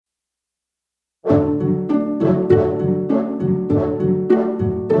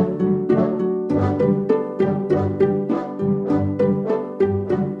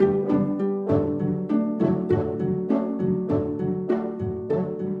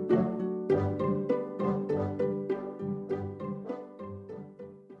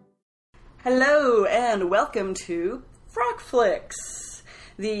Hello and welcome to Frog Flicks,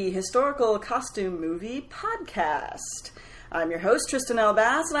 the historical costume movie podcast. I'm your host, Tristan L.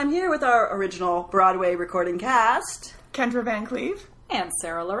 Bass, and I'm here with our original Broadway recording cast, Kendra Van Cleve and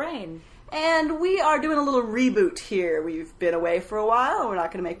Sarah Lorraine. And we are doing a little reboot here. We've been away for a while. We're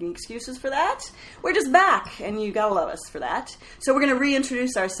not going to make any excuses for that. We're just back, and you gotta love us for that. So we're going to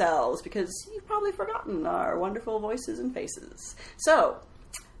reintroduce ourselves, because you've probably forgotten our wonderful voices and faces. So,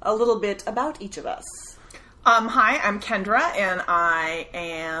 a little bit about each of us. Hi, I'm Kendra, and I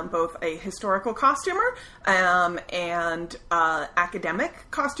am both a historical costumer and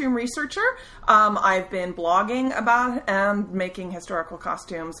academic costume researcher. I've been blogging about and making historical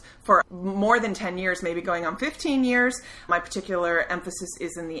costumes for more than 10 years, maybe going on 15 years. My particular emphasis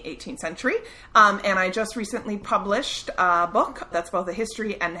is in the 18th century, and I just recently published a book that's both a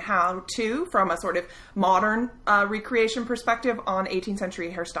history and how-to from a sort of modern recreation perspective on 18th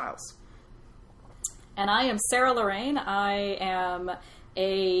century hairstyles. And I am Sarah Lorraine. I am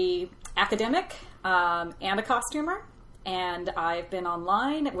a academic and a costumer, and I've been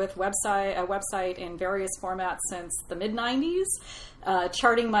online with a website in various formats since the mid-90s,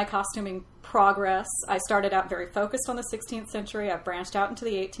 charting my costuming progress. I started out very focused on the 16th century. I've branched out into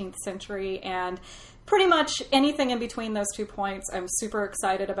the 18th century, and pretty much anything in between those 2 points I'm super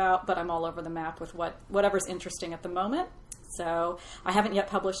excited about, but I'm all over the map with whatever's interesting at the moment. So I haven't yet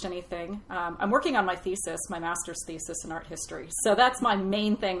published anything. I'm working on my thesis, my master's thesis in art history. So that's my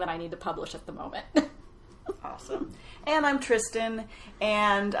main thing that I need to publish at the moment. Awesome. And I'm Tristan,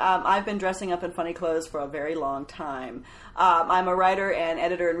 and I've been dressing up in funny clothes for a very long time. I'm a writer and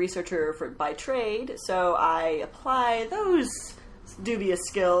editor and researcher by trade, so I apply those dubious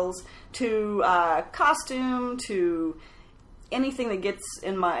skills to costume, to anything that gets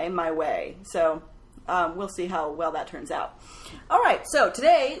in my way. So we'll see how well that turns out. All right, so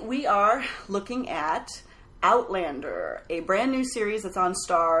today we are looking at Outlander, a brand new series that's on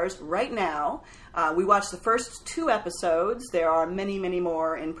Starz right now. We watched the first 2 episodes. There are many, many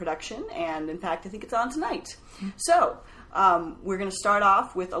more in production, and in fact, I think it's on tonight. So we're going to start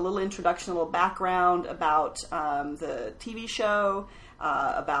off with a little introduction, a little background about the TV show,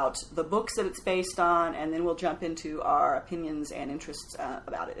 about the books that it's based on, and then we'll jump into our opinions and interests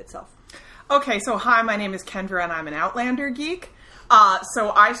about it itself. Okay, so hi, my name is Kendra, and I'm an Outlander geek.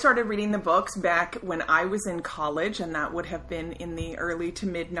 So I started reading the books back when I was in college, and that would have been in the early to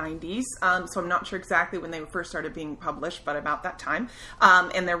mid-90s. So I'm not sure exactly when they first started being published, but about that time.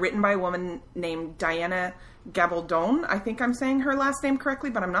 And they're written by a woman named Diana Gabaldon. I think I'm saying her last name correctly,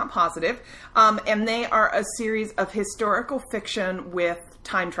 but I'm not positive. And they are a series of historical fiction with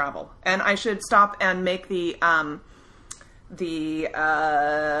time travel. And I should stop and make the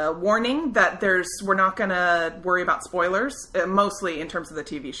warning that we're not going to worry about spoilers, mostly in terms of the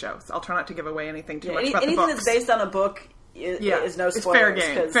TV show. So I'll try not to give away anything too much about the books. Anything that's based on a book is no spoilers.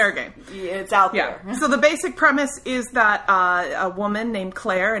 It's fair game. It's out there. So the basic premise is that a woman named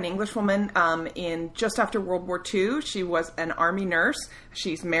Claire, an English woman, in just after World War II, she was an army nurse.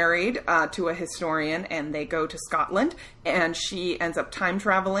 She's married to a historian, and they go to Scotland, and she ends up time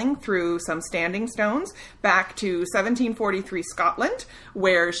traveling through some standing stones back to 1743 Scotland,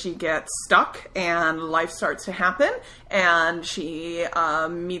 where she gets stuck and life starts to happen, and she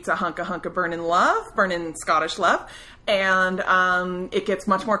meets a hunk of burnin' Scottish love. And it gets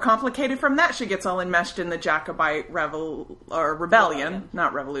much more complicated from that. She gets all enmeshed in the Jacobite rebellion,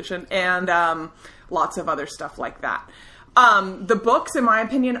 not revolution, and lots of other stuff like that. The books, in my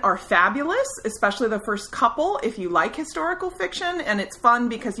opinion, are fabulous, especially the first couple, if you like historical fiction. And it's fun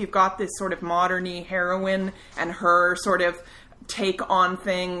because you've got this sort of modern-y heroine and her sort of take on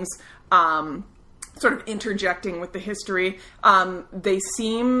things, sort of interjecting with the history. They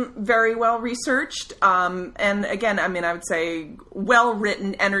seem very well researched. And again, I mean, I would say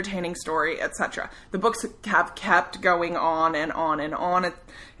well-written, entertaining story, etc. The books have kept going on and on and on.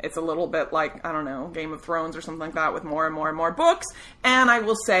 It's a little bit like, I don't know, Game of Thrones or something like that with more and more and more books. And I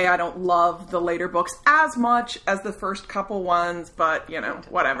will say I don't love the later books as much as the first couple ones, but, you know,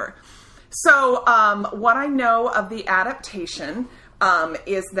 whatever. So what I know of the adaptation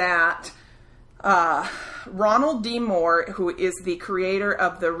is that Ronald D. Moore, who is the creator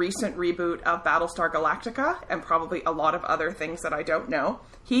of the recent reboot of Battlestar Galactica, and probably a lot of other things that I don't know,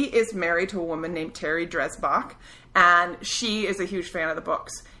 he is married to a woman named Terry Dresbach, and she is a huge fan of the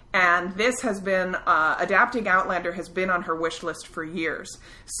books. And this has been, adapting Outlander has been on her wish list for years.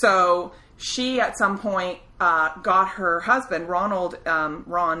 So she, at some point, got her husband,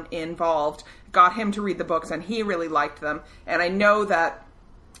 Ron, involved, got him to read the books, and he really liked them. And I know that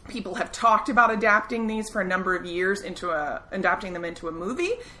people have talked about adapting these for a number of years adapting them into a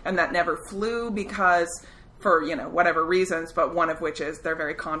movie, and that never flew because for, whatever reasons, but one of which is they're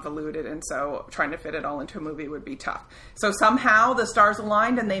very convoluted, and so trying to fit it all into a movie would be tough. So somehow the stars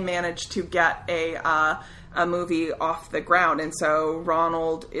aligned and they managed to get a movie off the ground. And so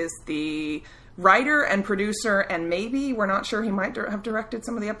Ronald is the writer and producer, and maybe, we're not sure, he might have directed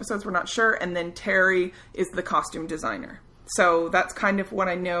some of the episodes, we're not sure. And then Terry is the costume designer. So that's kind of what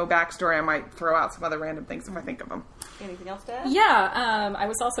I know backstory. I might throw out some other random things if I think of them. Anything else to add? Yeah, I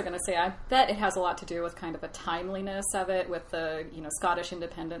was also going to say, I bet it has a lot to do with kind of a timeliness of it with the, Scottish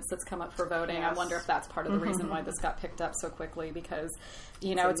independence that's come up for voting. Yes. I wonder if that's part of the reason why this got picked up so quickly, because,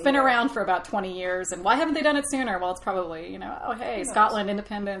 it's been around for about 20 years, and why haven't they done it sooner? Well, it's probably, oh, hey, Scotland,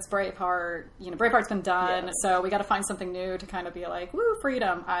 independence, Braveheart, Braveheart's been done, so we got to find something new to kind of be like, woo,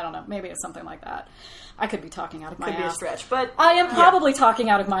 freedom. I don't know, maybe it's something like that. I could be talking out of my ass. Could be a stretch, but... I am probably talking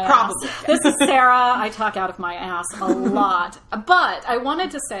out of my ass. This is Sarah. I talk out of my ass a lot. But I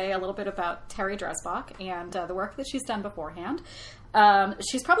wanted to say a little bit about Terry Dresbach and the work that she's done beforehand.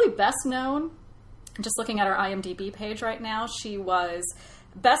 She's probably best known, just looking at her IMDb page right now, she was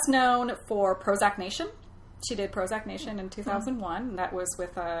best known for Prozac Nation. She did Prozac Nation in 2001. And that was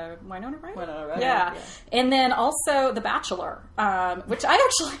with Winona Ryder. Winona Ryder. Yeah. And then also The Bachelor, which I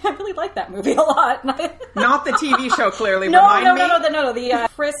really like that movie a lot. Not the TV show, clearly. No, the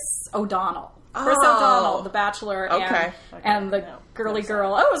Chris O'Donnell. Chris O'Donnell, The Bachelor, and the girly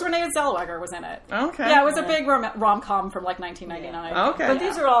girl. Oh, it was Renee Zellweger was in it. Okay. Yeah, it was a big rom-com from like 1999. Yeah. Okay. But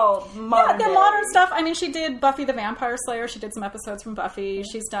these are all modern the modern stuff. I mean, she did Buffy the Vampire Slayer. She did some episodes from Buffy.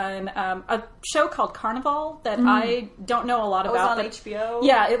 She's done a show called Carnival that I don't know a lot about. It was on HBO?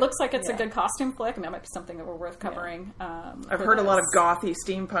 Yeah, it looks like it's a good costume flick. I mean, that might be something that we're worth covering. I've heard a lot of gothy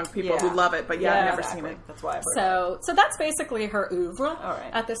steampunk people who love it, but I've never seen it. That's why I've heard So that's basically her oeuvre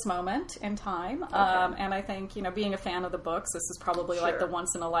at this moment in time. And I think, being a fan of the books, this is probably like the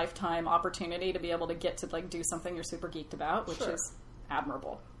once in a lifetime opportunity to be able to get to like do something you're super geeked about, which is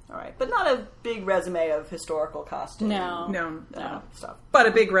admirable. All right, but not a big resume of historical costume. No. Stuff. But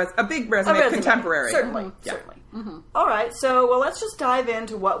a big resume, contemporary. Certainly. Mm-hmm. All right, so let's just dive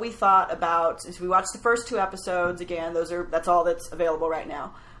into what we thought about. Since we watched the first 2 episodes, again, that's all that's available right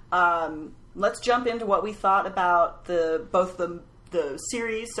now. Let's jump into what we thought about both the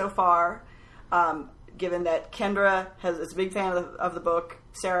series so far. Given that Kendra is a big fan of the book,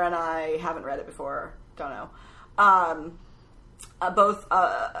 Sarah and I haven't read it before, don't know. Both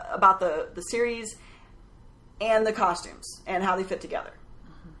about the series and the costumes and how they fit together.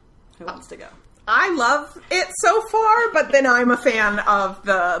 Who wants to go? I love it so far, but then I'm a fan of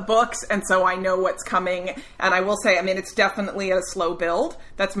the books, and so I know what's coming. And I will say, it's definitely a slow build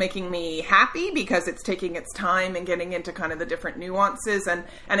that's making me happy because it's taking its time and getting into kind of the different nuances. And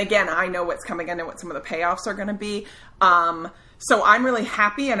again, I know what's coming. I know what some of the payoffs are going to be. So I'm really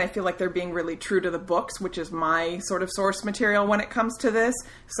happy, and I feel like they're being really true to the books, which is my sort of source material when it comes to this.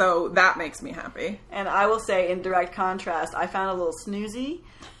 So that makes me happy. And I will say, in direct contrast, I found a little snoozy.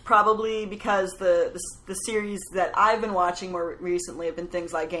 Probably because the series that I've been watching more recently have been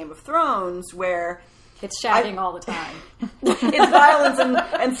things like Game of Thrones, where it's shouting all the time. It's violence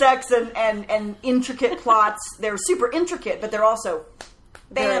and sex and intricate plots. They're super intricate, but they're also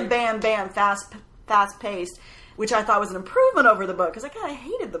bam, fast paced, which I thought was an improvement over the book, because I kind of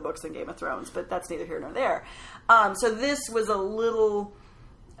hated the books in Game of Thrones, but that's neither here nor there. So this was a little...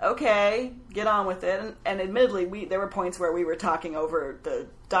 okay, get on with it. And admittedly, there were points where we were talking over the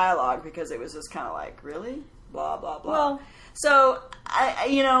dialogue because it was just kind of like, really? Blah, blah, blah. Well, so,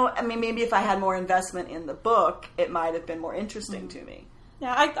 maybe if I had more investment in the book, it might have been more interesting to me.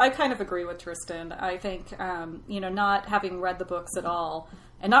 Yeah, I kind of agree with Tristan. I think, not having read the books at all,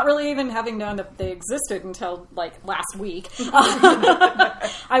 and not really even having known that they existed until, like, last week,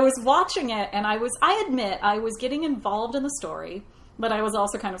 I was watching it, and I admit, I was getting involved in the story. But I was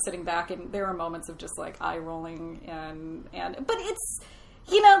also kind of sitting back, and there were moments of just like eye rolling, but it's,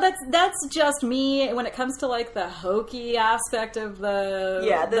 that's just me when it comes to like the hokey aspect of the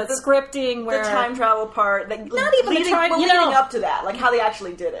scripting, where the time travel part, not even leading up to that, like how they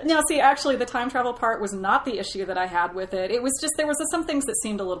actually did it. No, see, actually, the time travel part was not the issue that I had with it. It was just there was some things that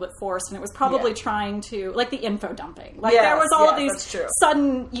seemed a little bit forced, and it was probably trying to like the info dumping. Like there was all of these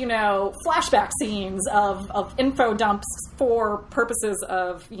sudden, flashback scenes of info dumps for purposes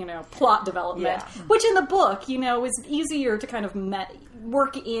of plot development, which in the book, is easier to kind of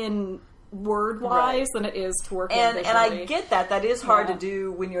work in word-wise than it is to work in visually. And I get that. That is hard to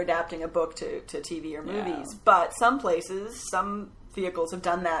do when you're adapting a book to TV or movies. Yeah. But some places, some vehicles have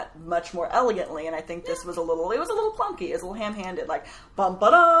done that much more elegantly, and I think this was a little clunky. It was a little ham-handed, like,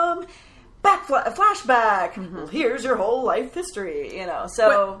 bum-ba-dum, flashback, well, here's your whole life history,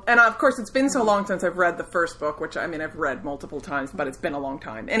 so... And of course, it's been so long since I've read the first book, which, I mean, I've read multiple times, but it's been a long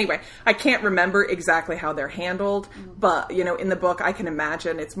time. Anyway, I can't remember exactly how they're handled, but, in the book, I can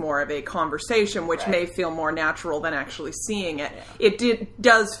imagine it's more of a conversation, which may feel more natural than actually seeing it. Yeah. It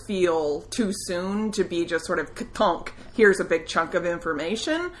does feel too soon to be just sort of ka-tunk, here's a big chunk of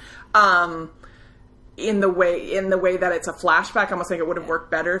information. In the way that it's a flashback, I almost think it would have worked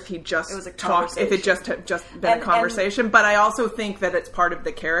better if he just talked, if it just had been a conversation. But I also think that it's part of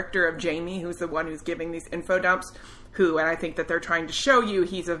the character of Jamie, who's the one who's giving these info dumps, and I think that they're trying to show you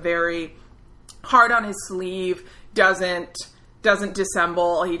he's a very hard on his sleeve, doesn't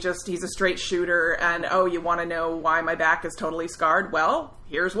dissemble, he's a straight shooter, and you want to know why my back is totally scarred? Well,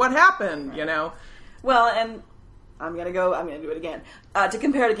 here's what happened, Well, and I'm going to do it again. To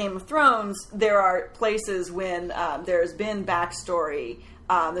compare to Game of Thrones, there are places when there's been backstory.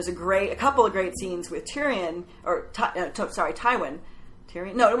 There's a couple of great scenes with Tyrion, Tywin.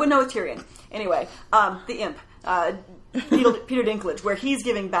 Tyrion? No, with Tyrion. Anyway, the imp, Peter Dinklage, where he's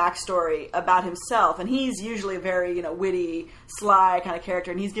giving backstory about himself, and he's usually a very, witty, sly kind of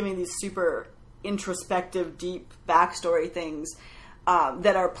character, and he's giving these super introspective, deep backstory things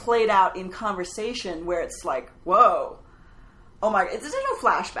that are played out in conversation where it's like, whoa, oh my, there's no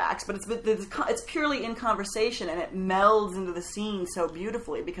flashbacks, but it's purely in conversation, and it melds into the scene so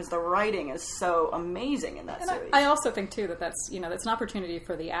beautifully because the writing is so amazing in that series. I also think too that's that's an opportunity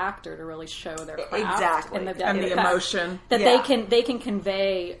for the actor to really show their craft exactly and the emotion that they can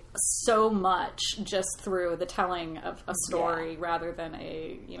convey so much just through the telling of a story rather than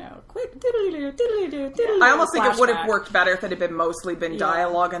a quick I almost think it would have worked better if it had mostly been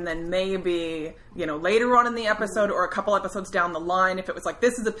dialogue, and then maybe later on in the episode or a couple episodes down the line, if it was like,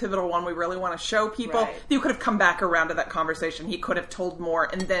 this is a pivotal one, we really want to show people, you could have come back around to that conversation. He could have told more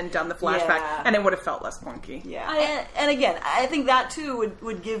and then done the flashback, and it would have felt less clunky. Yeah. And again, I think that too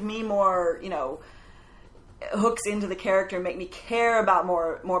would give me more, hooks into the character and make me care about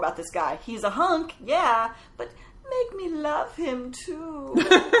more about this guy. He's a hunk, but make me love him too.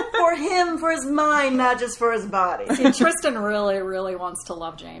 for his mind, not just for his body. See, Tristan really, really wants to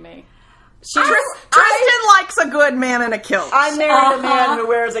love Jamie. Tristan likes a good man in a kilt. I married a man who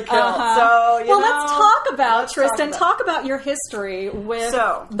wears a kilt, so let's talk about Tristan. Talk about your history with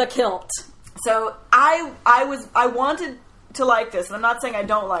the kilt. So I wanted to like this, and I'm not saying I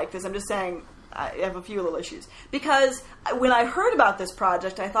don't like this. I'm just saying I have a few little issues because when I heard about this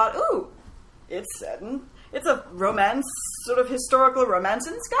project, I thought, ooh, it's a romance, sort of historical romance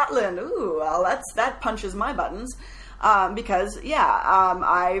in Scotland. Ooh, well, that punches my buttons because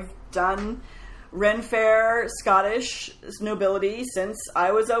I've done Ren Fair Scottish nobility since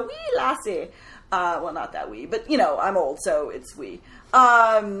I was a wee lassie. Well, not that wee, but I'm old, so it's wee.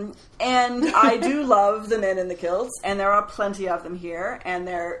 And I do love the men in the kilts, and there are plenty of them here, and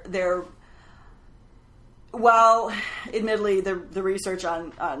they're well, admittedly, the research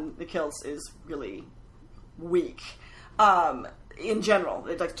on the kilts is really weak. In general,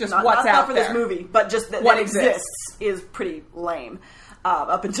 it's like just not for this movie, but just that what exists is pretty lame.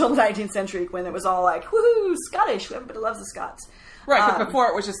 Up until the 19th century, when it was all like, woohoo, Scottish, everybody loves the Scots. Right, because before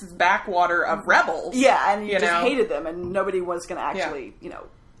it was just this backwater of rebels. Yeah, and you just hated them, and nobody was going to actually,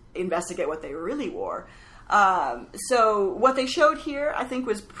 investigate what they really wore. So what they showed here, I think,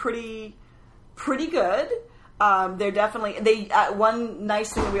 was pretty good. They're definitely, one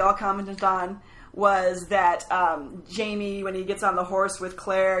nice thing that we all commented on was that Jamie, when he gets on the horse with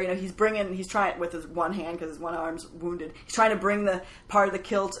Claire, he's trying with his one hand because his one arm's wounded. He's trying to bring the part of the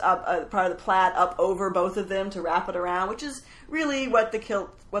kilt up, part of the plaid up over both of them to wrap it around, which is really what the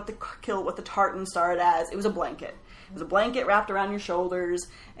tartan started as. It was a blanket. It was a blanket wrapped around your shoulders.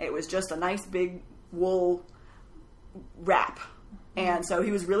 It was just a nice big wool wrap. And so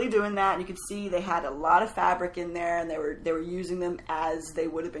he was really doing that, and you could see they had a lot of fabric in there, and they were using them as they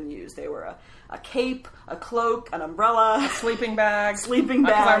would have been used. They were a cape, a cloak, an umbrella, a sleeping bag. Because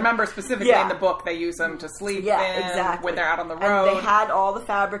I remember specifically in the book they use them to sleep in exactly. when they're out on the road. And they had all the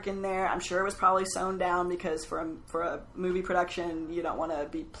fabric in there. I'm sure it was probably sewn down because for a movie production, you don't want to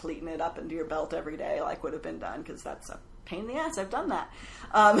be pleating it up into your belt every day like would have been done, because that's a pain in the ass. I've done that.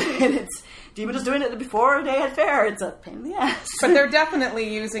 And it's even just doing it before a day at fair. It's a pain in the ass. But they're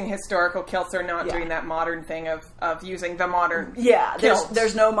definitely using historical kilts. They're not doing that modern thing of using the modern kilts.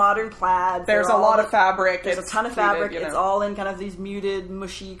 There's no modern plaids. There's a lot of fabric. There's a ton of fabric. It's all in kind of these muted,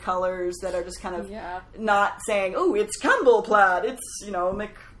 mushy colors that are just kind of not saying, oh, it's Campbell plaid. It's,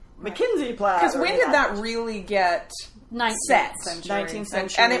 Mackenzie plaid. Because when did that really get 19th set? century. 19th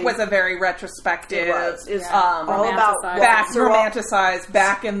century. And it was a very retrospective. It was. It's Yeah. all about romanticized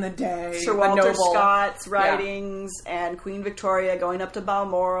back in the day. Sir the Walter noble. Scott's writings and Queen Victoria going up to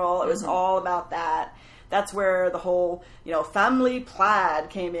Balmoral. It was all about that. That's where the whole, family plaid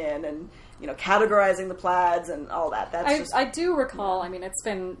came in, and categorizing the plaids and all that. I do recall. I mean, it's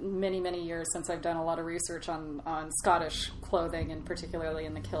been many, many years since I've done a lot of research on Scottish clothing, and particularly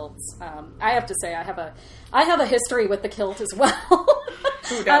in the kilts. I have to say, I have a history with the kilt as well.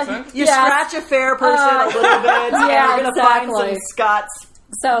 Who doesn't? You scratch a fair person a little bit. Yeah, you're going to find some Scots.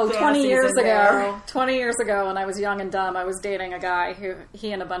 So 20 fantasies years in there. ago, when I was young and dumb, I was dating a guy who,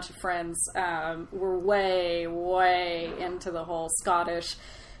 he and a bunch of friends were way, way into the whole Scottish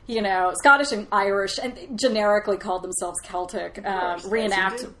and Irish, and generically called themselves Celtic,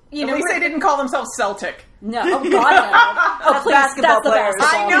 reenact. At least they didn't call themselves Celtic. No, oh God, no. Oh, please, basketball that's the players.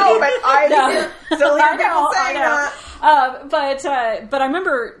 basketball. I know, but I still hear people saying that. But I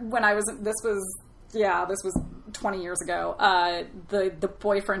remember when this was 20 years ago, the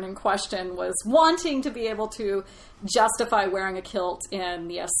boyfriend in question was wanting to be able to justify wearing a kilt in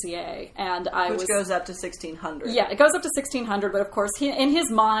the SCA, and Which goes up to 1600. Yeah, it goes up to 1600, but of course, in his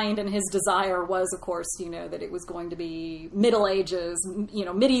mind and his desire was, of course, that it was going to be Middle Ages,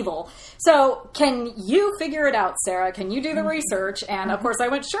 medieval. So, can you figure it out, Sarah? Can you do the research? And of course, I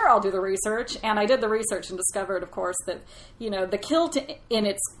went, sure, I'll do the research, and I did the research and discovered, of course, that the kilt in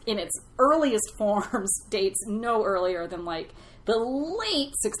its earliest forms dates no earlier than the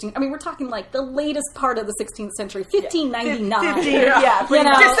late 16th. I mean, we're talking the latest part of the 16th century, 1599.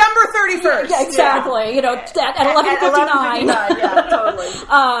 December 31st. Yeah, exactly. At 11:59. Yeah, totally.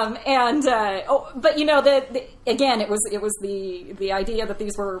 But again, it was the idea that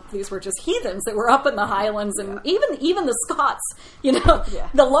these were just heathens that were up in the Highlands, and even the Scots,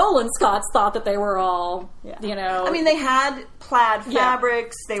 the Lowland Scots thought that they were all, I mean, they had plaid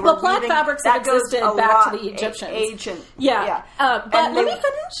fabrics. They were plaid fabrics that existed back to the Egyptians. Ancient. Yeah. But let me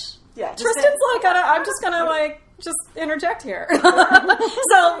finish. Yeah. Tristan's I'm just gonna just interject here. So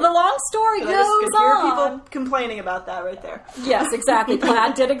the long story goes on. People complaining about that right there. Yes, exactly.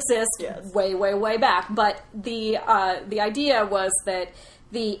 Plaid did exist way, way, way back, but the idea was that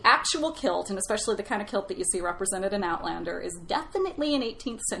the actual kilt, and especially the kind of kilt that you see represented in Outlander, is definitely an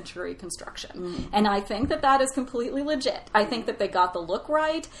 18th century construction. And I think that is completely legit. I think that they got the look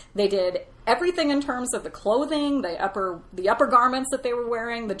right. They did everything in terms of the clothing, the upper garments that they were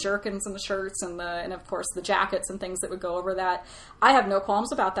wearing, the jerkins and the shirts, and of course the jackets and things that would go over that. I have no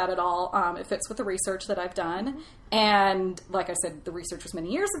qualms about that at all. It fits with the research that I've done. And like I said, the research was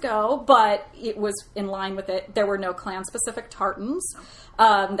many years ago, but it was in line with it. There were no clan-specific tartans.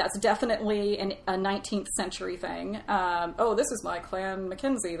 That's definitely a 19th century thing. This is my clan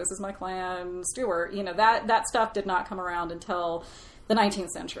Mackenzie. This is my clan Stewart. That stuff did not come around until the 19th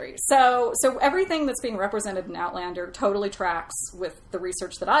century. So everything that's being represented in Outlander totally tracks with the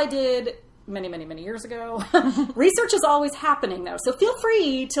research that I did many, many, many years ago. Research is always happening, though. So feel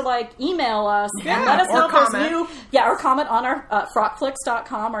free to email us and let us know if there's new... Yeah, or comment on our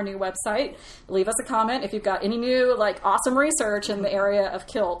frockflix.com, our new website. Leave us a comment if you've got any new, awesome research in the area of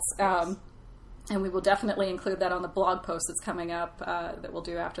kilts. And we will definitely include that on the blog post that's coming up that we'll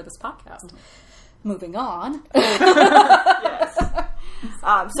do after this podcast. Moving on. Yes.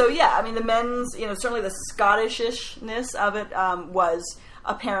 The men's, certainly the Scottishishness of it was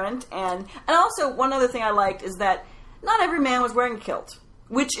apparent, and also one other thing I liked is that not every man was wearing a kilt,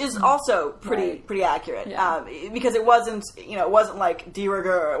 which is also pretty accurate, because it wasn't like de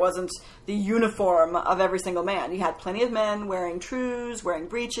rigueur, it wasn't the uniform of every single man. You had plenty of men wearing trews, wearing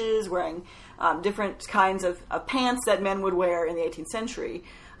breeches, wearing different kinds of pants that men would wear in the 18th century.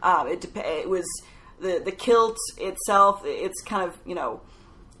 It was the kilt itself. It's kind of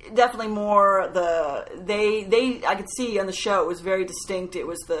definitely more I could see on the show it was very distinct. It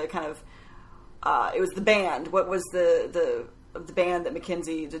was the kind of it was the band. What was the band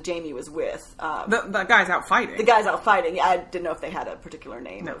that Jamie was with? The guys out fighting. The guys out fighting. I didn't know if they had a particular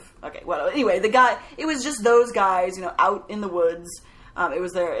name. No. Okay. Well, anyway, it was just those guys, out in the woods. It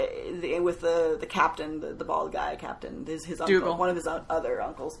was there with the captain, the bald guy captain, his uncle, Dougal. one of his other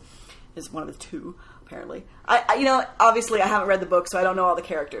uncles, is one of the two apparently. I obviously I haven't read the book, so I don't know all the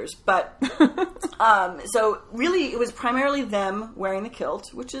characters, but so really it was primarily them wearing the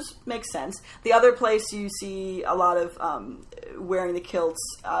kilt, which makes sense. The other place you see a lot of wearing the kilts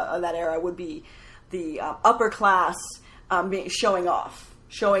of that era would be the upper class showing off,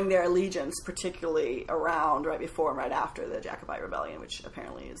 showing their allegiance, particularly around right before and right after the Jacobite Rebellion, which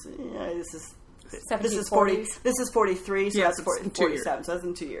apparently is This is 40. This is 43. So that's 47. So that's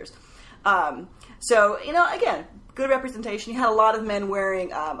in 2 years. So again, good representation. You had a lot of men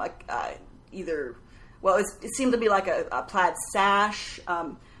wearing either. Well, it seemed to be like a plaid sash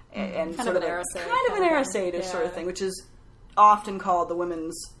and kind sort of an Arisade, kind of an Arisade-ish sort of thing, which is often called the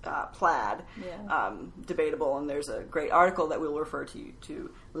women's plaid. Debatable, and there's a great article that we'll refer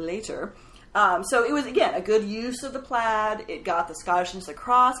to later. So it was, again, a good use of the plaid. It got the Scottishness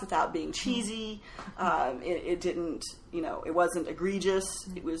across without being cheesy. It didn't, it wasn't egregious.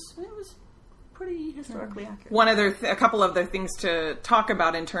 It was pretty historically accurate. A couple other things to talk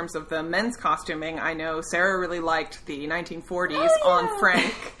about in terms of the men's costuming. I know Sarah really liked the 1940s on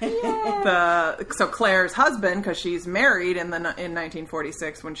Frank, so Claire's husband, because she's married in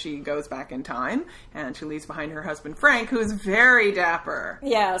 1946 when she goes back in time, and she leaves behind her husband Frank, who is very dapper.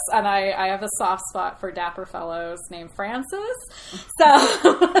 Yes, and I have a soft spot for dapper fellows named Francis. So,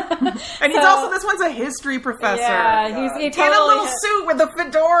 and he's also, this one's a history professor. Yeah, he totally in a little suit with a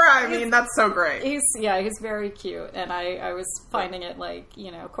fedora. I mean, that's so great. He's very cute, and I was finding it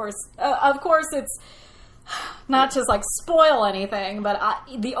of course it's not to spoil anything, but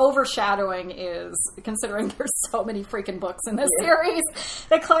the overshadowing is, considering there's so many freaking books in this series,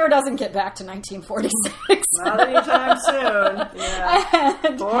 that Claire doesn't get back to 1946. Not anytime soon.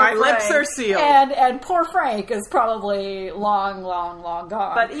 Yeah. My lips are sealed. And poor Frank is probably long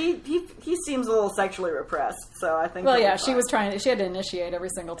gone. But he seems a little sexually repressed, so I think. Well, yeah, she had to initiate every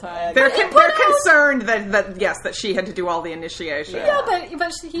single time. They're concerned that she had to do all the initiation. Yeah, but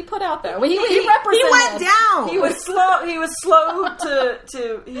he put out there. He represented. He went down. He was slow. He was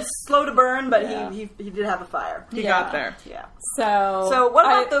he's slow to burn, but he did have a fire. He got there. Yeah. So what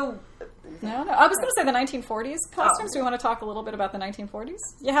about the? No. I was going to say the 1940s costumes. Do you want to talk a little bit about the 1940s?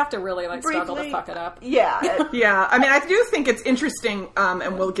 You have to really struggle to fuck it up. Yeah. Yeah. I mean, I do think it's interesting,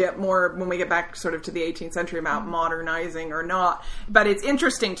 and we'll get more when we get back sort of to the 18th century about modernizing or not. But it's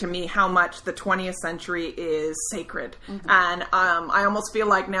interesting to me how much the 20th century is sacred. And I almost feel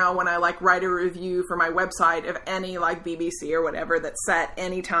like now when I write a review for my website of any BBC or whatever that's set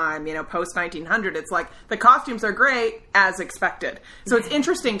anytime, post 1900, it's like the costumes are great as expected. So it's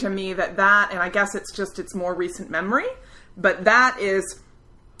interesting to me that, and I guess it's more recent memory, but that is,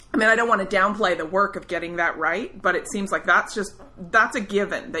 I mean, I don't want to downplay the work of getting that right, but it seems like that's a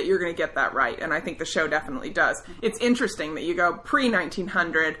given that you're going to get that right, and I think the show definitely does. It's interesting that you go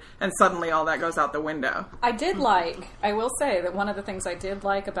pre-1900 and suddenly all that goes out the window. I will say that one of the things I did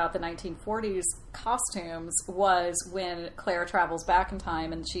like about the 1940s costumes was when Claire travels back in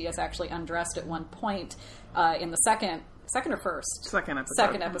time and she is actually undressed at one point in the second or first? Second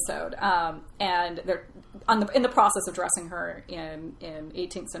episode. And they're in the process of dressing her in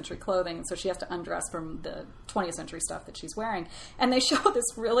 18th century clothing, and so she has to undress from the 20th century stuff that she's wearing. And they show this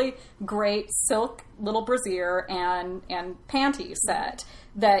really great silk little brassiere and panty set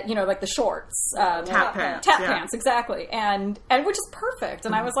that, like the shorts. Tap pants, exactly. And which is perfect.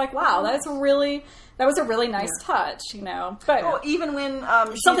 And I was like, wow, that was a really nice touch, But even when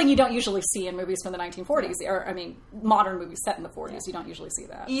something you don't usually see in movies from the 1940s, or modern movies set in the 40s, you don't usually see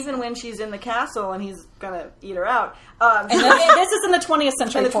that. Even when she's in the castle and he's gonna eat her out. And this is in the 20th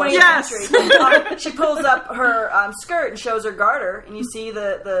century. In the 20th century, she pulls up her skirt and shows her garter, and you see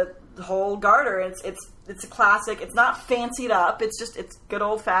the whole garter. It's a classic. It's not fancied up. It's good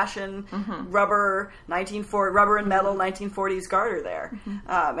old fashioned rubber and metal 1940s garter there,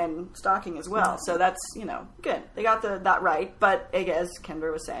 and stocking as well. So that's good. They got that right. But as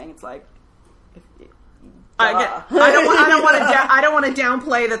Kendra was saying, it's like. I don't want to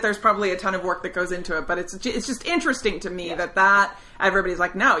downplay that there's probably a ton of work that goes into it, but it's just interesting to me that everybody's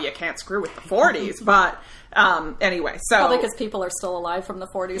like, no, you can't screw with the 40s, but anyway, so probably because people are still alive from the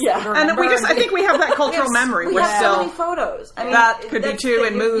 40s. And I think we have that cultural memory. We have so many photos. That could be too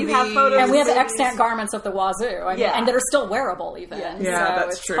in movies. You have photos, and we have extant garments of the wazoo, and that are still wearable even. Yeah, so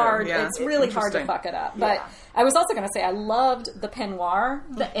that's it's true. hard. Yeah. It's really hard to fuck it up. But I was also going to say I loved the peignoir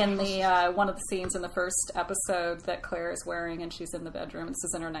in the one of the scenes in the first episode that Claire is wearing, and she's in the bedroom. This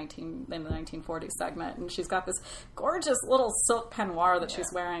is in the 1940s segment, and she's got this gorgeous little silk peignoir that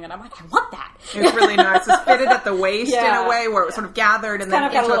she's wearing, and I'm like, I want that. It's really nice. It's fitted at the waist in a way where it was sort of gathered and then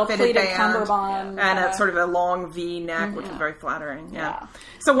into a fitted band, cummerbund, and a sort of a long V neck, which is very flattering. Yeah.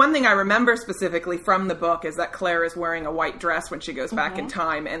 So one thing I remember specifically from the book is that Claire is wearing a white dress when she goes back in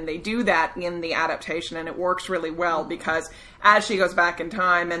time, and they do that in the adaptation, and it works really well because as she goes back in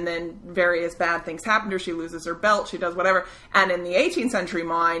time and then various bad things happen to her, she loses her belt, she does whatever, and in the 18th century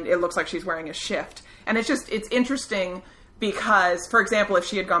mind, it looks like she's wearing a shift. And it's interesting because, for example, if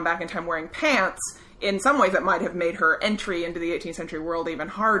she had gone back in time wearing pants, in some ways it might have made her entry into the 18th century world even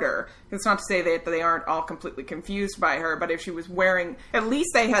harder. It's not to say that they aren't all completely confused by her, but if she was wearing, at least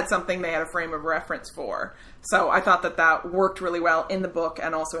they had something they had a frame of reference for. So I thought that worked really well in the book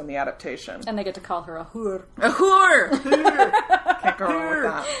and also in the adaptation. And they get to call her a hoor. A hoor! Can't go wrong with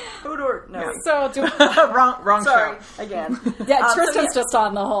that. Hodor. No. Yeah. So wrong Sorry. show. Again. yeah, Tristan's just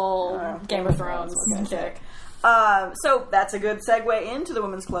on the whole Game of Thrones kick. So that's a good segue into the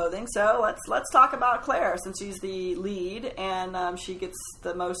women's clothing. So let's talk about Claire, since she's the lead and she gets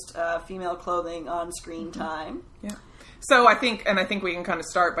the most female clothing on screen time. Yeah. So I think we can kind of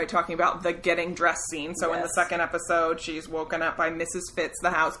start by talking about the getting dressed scene. So in the second episode, she's woken up by Mrs. Fitz, the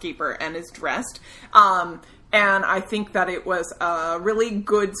housekeeper, and is dressed. And I think that it was a really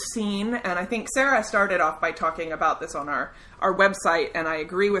good scene. And I think Sarah started off by talking about this on our website. And I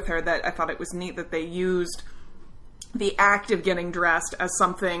agree with her that I thought it was neat that they used the act of getting dressed as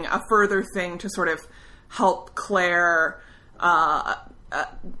a further thing to sort of help Claire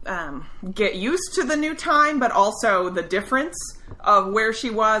get used to the new time, but also the difference of where she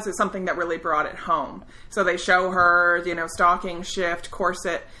was is something that really brought it home. So they show her, stocking shift,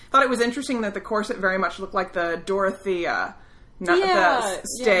 corset. Thought it was interesting that the corset very much looked like the Dorothea the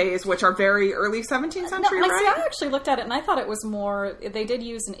stays, which are very early 17th century, right? See, I actually looked at it and I thought it was more, they did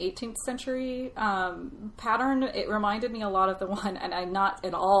use an 18th century pattern. It reminded me a lot of the one, and I'm not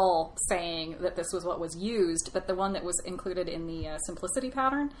at all saying that this was what was used, but the one that was included in the Simplicity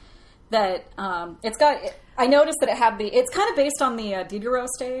pattern. That it's got. I noticed that it's kind of based on the Diderot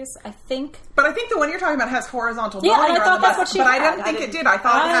stays, I think. But I think the one you're talking about has horizontal Yeah, volume and I thought that's what she but had. I didn't think it did. I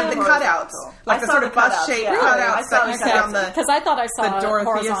thought it had the cutouts, like the sort of bust-shaped cutouts that you see on the. Because I thought I saw the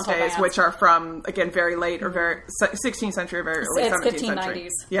Dorothea stays, bands. which are from very late or very 16th century, or very early 17th century.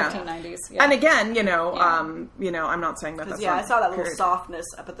 Yeah, 1590s. Yeah. And again, I'm not saying that's. I saw that little softness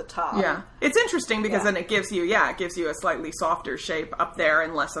up at the top. Yeah, it's interesting because then it gives you a slightly softer shape up there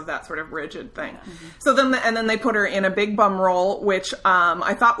and less of that sort of rigid thing. Mm-hmm. So then they put her in a big bum roll, which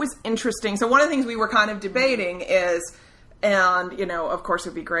I thought was interesting. So one of the things we were kind of debating is, and, of course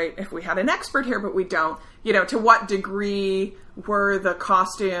it'd be great if we had an expert here, but we don't, to what degree were the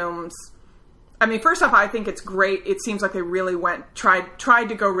costumes... I mean, first off, I think it's great. It seems like they really tried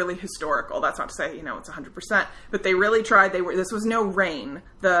to go really historical. That's not to say, it's 100%, but they really tried. This was no Reign,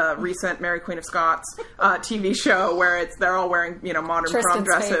 the recent Mary Queen of Scots TV show where they're all wearing, modern Tristan's prom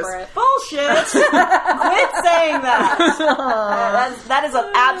dresses. Favorite. Bullshit! Quit saying that. That is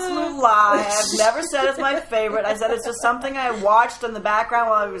an absolute lie. I've never said it's my favorite. I said it's just something I watched in the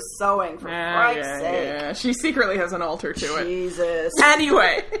background while I was sewing, for Christ's sake. Yeah. She secretly has an altar to it. Jesus.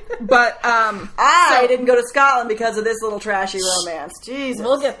 Anyway, but... I didn't go to Scotland because of this little trashy romance. Jesus.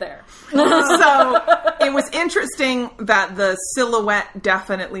 We'll get there. So it was interesting that the silhouette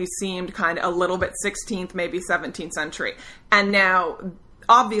definitely seemed kind of a little bit 16th, maybe 17th century. And now,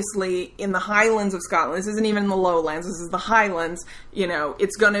 obviously, in the Highlands of Scotland, this isn't even the Lowlands, this is the Highlands,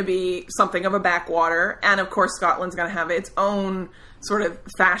 it's going to be something of a backwater. And of course, Scotland's going to have its own sort of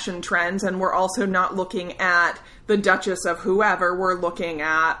fashion trends. And we're also not looking at the Duchess of whoever. We're looking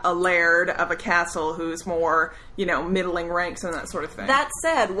at a laird of a castle who's more, middling ranks and that sort of thing. That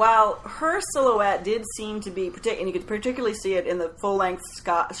said, while her silhouette did seem to be, and you could particularly see it in the full-length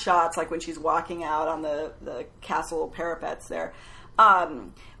shots, like when she's walking out on the castle parapets there,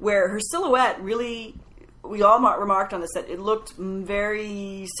 where her silhouette really, we all remarked on this, that it looked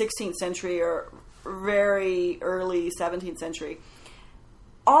very 16th century or very early 17th century.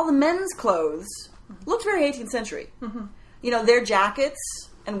 All the men's clothes looked very 18th century. Mm-hmm. Their jackets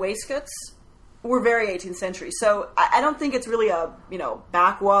and waistcoats were very 18th century. So I don't think it's really a,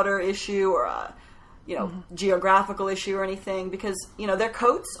 backwater issue or a, geographical issue or anything, because, their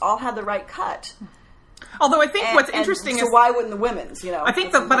coats all had the right cut. Although I think what's interesting is... So why wouldn't the women's, I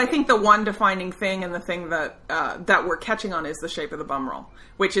think the one defining thing and the thing that that we're catching on is the shape of the bum roll,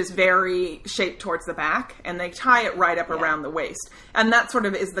 which is very shaped towards the back, and they tie it right up around the waist. And that sort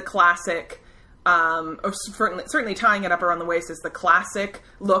of is the classic... or certainly tying it up around the waist is the classic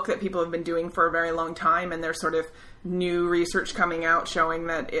look that people have been doing for a very long time, and there's sort of new research coming out showing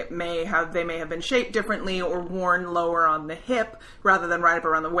that they may have been shaped differently or worn lower on the hip rather than right up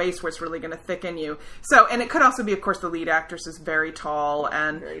around the waist, where it's really going to thicken you. So, and it could also be, of course, the lead actress is very tall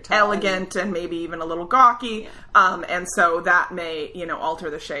and elegant and maybe even a little gawky, and so that may alter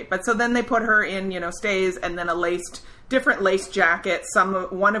the shape. But so then they put her in stays and then different lace jackets,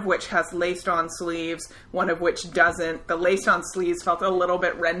 one of which has laced-on sleeves, one of which doesn't. The laced-on sleeves felt a little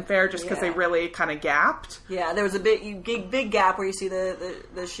bit Ren Fair just because they really kind of gapped. Yeah, there was a big gap where you see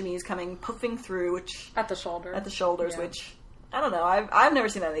the chemise coming puffing through, which at the shoulders, which I don't know. I've never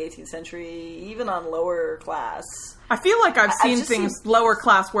seen that in the 18th century, even on lower class. I feel like I've seen just things seen- lower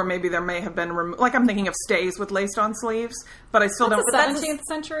class where maybe there may have been, like I'm thinking of stays with laced-on sleeves, but I still That's don't. a 17th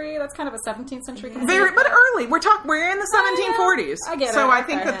century. That's kind of a 17th century. But early. We're in the 1740s. I get it. So I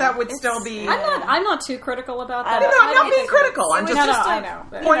think Okay. that would still be. I'm not too critical about that. No, I'm not being critical. I'm just I know.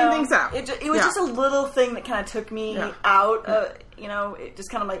 pointing things out. It was just a little thing that kind of took me Yeah. out. It just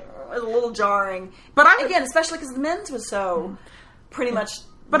kind of like it was a little jarring. But I would- again, especially because the men's was so pretty much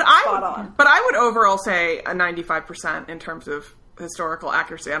But spot on. But I would overall say a 95% in terms of historical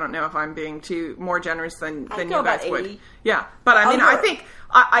accuracy. I don't know if I'm being more generous than go you guys about would. 80. Yeah, but I mean, Over.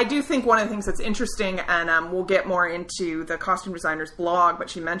 I do think one of the things that's interesting, and we'll get more into the costume designer's blog, but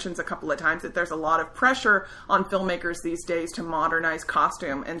she mentions a couple of times that there's a lot of pressure on filmmakers these days to modernize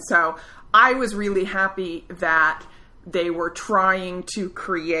costume, and so I was really happy that they were trying to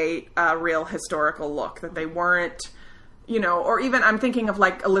create a real historical look, that they weren't, or even I'm thinking of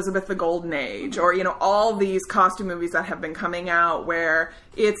like Elizabeth the Golden Age, or, all these costume movies that have been coming out where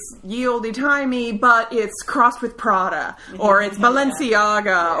it's ye olde timey, but it's crossed with Prada, or it's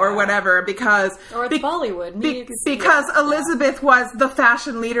Balenciaga, or whatever, because... Or it's Bollywood. Because Elizabeth was the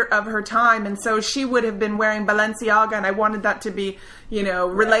fashion leader of her time, and so she would have been wearing Balenciaga, and I wanted that to be,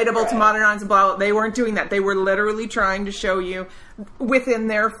 relatable to modern times and blah, blah. They weren't doing that. They were literally trying to show you within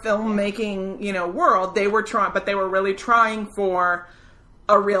their filmmaking, world, they were really trying for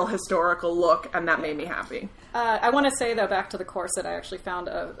a real historical look, and that made me happy. I want to say, though, back to the corset, I actually found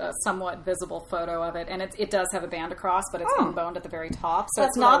a somewhat visible photo of it, and it does have a band across, but it's unboned at the very top. So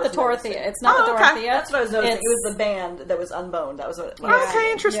That's it's not what I the was Dorothea. noticing. It's not the okay. Dorothea. That's what I was noticing. It's- It was the band that was unboned. That was what it was.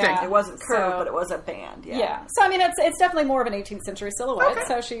 Okay, interesting. Yeah. It wasn't curved, So- but it was a band. Yeah. Yeah. So I mean, it's definitely more of an 18th century silhouette. Okay.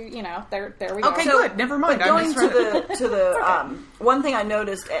 So she, there we go. Okay, So- good. Never mind. But I going misread it. to the one thing I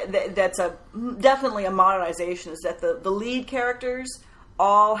noticed that's definitely a modernization is that the lead characters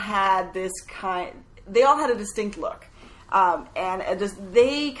all had they all had a distinct look, and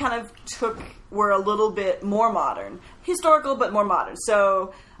they kind of were a little bit more modern, historical but more modern.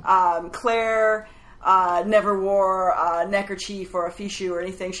 So Claire never wore a neckerchief or a fichu or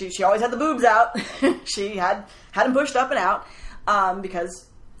anything. She always had the boobs out. She had them pushed up and out because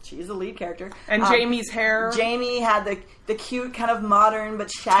she's the lead character. And Jamie's hair. Jamie had the cute kind of modern but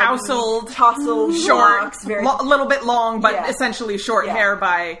shaggy, Tousled, short, short, very a little bit long, but Yeah. essentially short Yeah. hair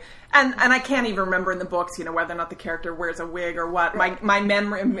by... And I can't even remember in the books, whether or not the character wears a wig or what. Right. My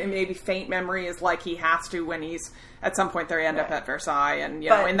memory, maybe faint memory, is like he has to when he's... At some point, they end up at Versailles, and,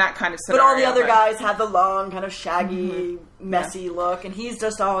 in that kind of But scenario. all the other guys had the long, kind of shaggy, messy look, and he's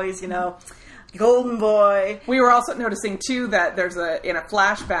just always, golden boy. We were also noticing, too, that there's in a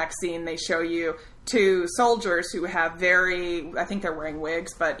flashback scene, they show you two soldiers who have I think they're wearing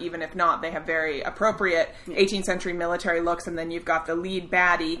wigs, but even if not, they have very appropriate 18th century military looks, and then you've got the lead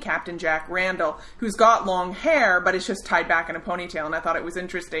baddie, Captain Jack Randall, who's got long hair, but it's just tied back in a ponytail, and I thought it was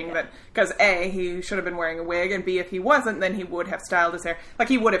interesting that, because A, he should have been wearing a wig, and B, if he wasn't, then he would have styled his hair, like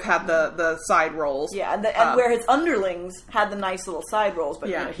he would have had the side rolls. Yeah, and where his underlings had the nice little side rolls, but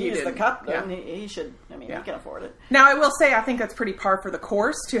he he's the didn't. captain, Yeah. he should, he can afford it. Now, I will say, I think that's pretty par for the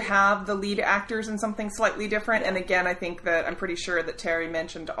course to have the lead actors in something slightly different. And again, I think that I'm pretty sure that Terry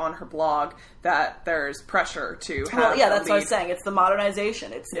mentioned on her blog that there's pressure to have Well, yeah, the that's what I was lead. saying. It's the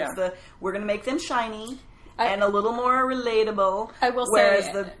modernization. It's we're going to make them shiny and a little more relatable. I will whereas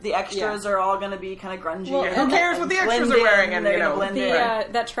say, the extras are all going to be kind of grungy. Well, and, who cares what the extras blend are wearing? in, And, they're gonna blend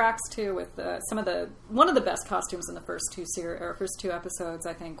in. That tracks too with one of the best costumes in the first two episodes.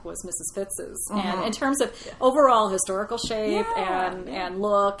 I think was Mrs. Fitz's, and in terms of overall historical shape and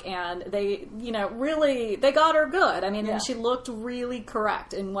look, and they really they got her good. I mean, and she looked really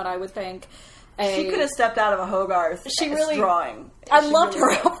correct in what I would think. She could have stepped out of a Hogarth drawing. I loved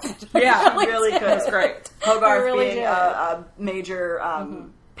her outfit. Yeah, She really could. That's great. Hogarth really being did. a major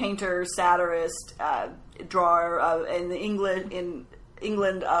painter, satirist, drawer in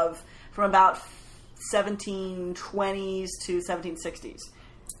England from about 1720s to 1760s.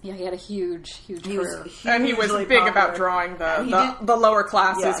 Yeah, he had a huge He was career. And he was hugely big popular. about drawing He the lower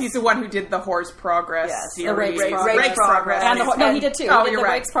classes. Yes. He's the one who did the Horse Progress Yes. series. The Rake's Rake's Progress. And And he did too. Oh, He did you're the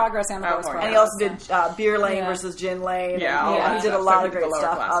right. Rake's Progress and the Horse Horse. Progress. And he also did Beer Lane Yeah. versus Gin Lane. Yeah, and, all that he did a stuff. lot So of he did great the lower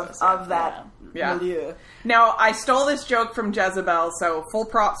stuff classes, of that Yeah. milieu. Now, I stole this joke from Jezebel, so full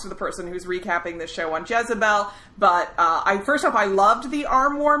props to the person who's recapping this show on Jezebel. But first off, I loved the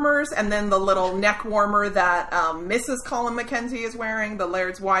arm warmers and then the little neck warmer that Mrs. Colin Mackenzie is wearing, the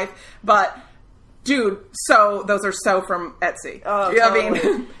Laird's wife. But, dude, those are so from Etsy. Oh, I mean,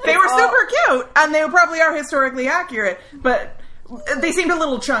 totally. they were super cute, and they probably are historically accurate, but they seemed a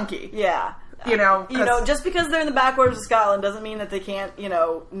little chunky. Yeah. just because they're in the backwaters of Scotland doesn't mean that they can't,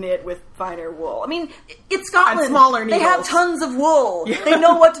 knit with finer wool. I mean, it's Scotland. And smaller needles. They have tons of wool. Yeah. They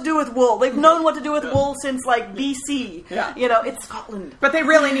know what to do with wool. They've known what to do with wool since, BC. Yeah. It's Scotland. But they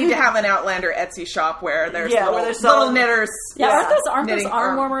really need to have an Outlander Etsy shop where there's little knitters. Yeah, aren't those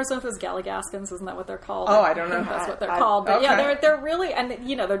arm warmers, aren't those galligaskins? Isn't that what they're called? Oh, I don't know. That's what they're called. But they're really, and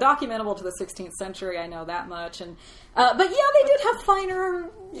they're documentable to the 16th century. I know that much. And but they did have finer,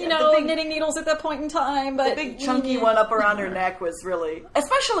 knitting needles at that point in time. But the big chunky one up around her neck was really,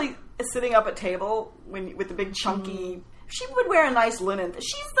 especially sitting up at table with the big chunky. She would wear a nice linen.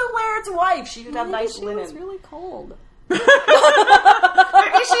 She's the Laird's wife. She would have nice linen. It's really cold. Maybe she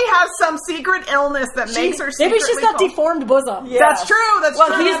has some secret illness that makes her secretly maybe she's got deformed bosom. Yeah. That's true.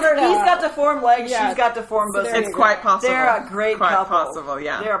 True. He's got deformed legs. Yeah. She's got deformed bosom. It's quite possible. They're a great couple. Quite possible.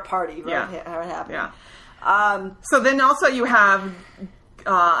 Yeah. They're a party. Very happy. Yeah. So then also you have.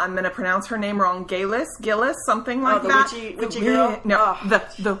 I'm going to pronounce her name wrong. Gillis, something like that. Witchy girl. No,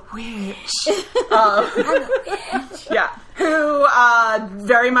 the witch. Yeah, who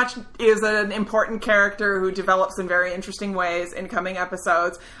very much is an important character who develops in very interesting ways in coming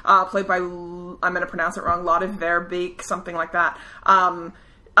episodes. Played by I'm going to pronounce it wrong. Lotte Verbeek, something like that.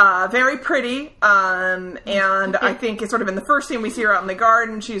 Very pretty, and I think it's sort of in the first scene we see her out in the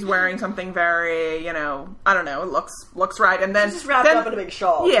garden. She's wearing something very, I don't know, it looks right. And then she's just wrapped up in a big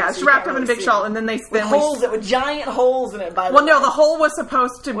shawl. Yeah, she's wrapped up in a big shawl, and then with giant holes in it. By the way, no, the hole was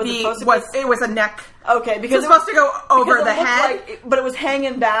supposed to be it was a neck. Okay, because it was supposed to go over the head, but it was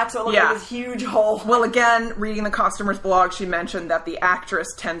hanging back, so it looked like this huge hole. Well, again, reading the costumer's blog, she mentioned that the actress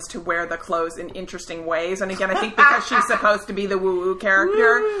tends to wear the clothes in interesting ways, and again, I think because she's supposed to be the woo-woo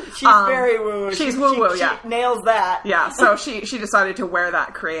character, she's very woo-woo. She's woo-woo, she nails that. Yeah, so she decided to wear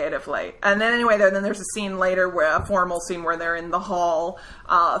that creatively, and then anyway, then there's a scene later a formal scene where they're in the hall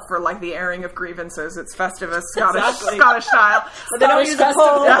for the airing of grievances. It's Festivus Scottish style. But they don't use a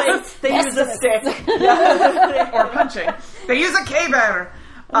pole; they use a stick. Or punching. They use a K-banner.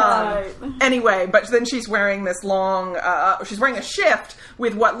 Anyway, but then she's wearing this long, she's wearing a shift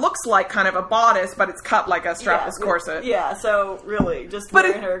with what looks like kind of a bodice, but it's cut like a strapless corset. Yeah, so really, just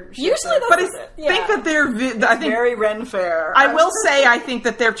wearing her shift. Usually that's I think that they're very Ren Fair. I will say I think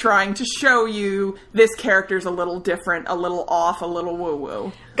that they're trying to show you this character's a little different, a little off, a little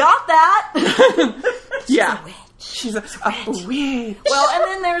woo-woo. Got that? Yeah. She's a witch. Well, and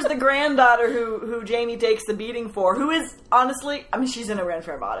then there's the granddaughter who Jamie takes the beating for, who is, honestly, she's in a Ren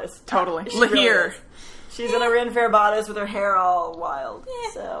Fair bodice. Totally. Lahir. She's in a Ren Fair bodice with her hair all wild.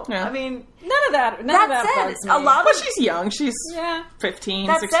 So, none of that bugs me. But she's young. She's 15, 16.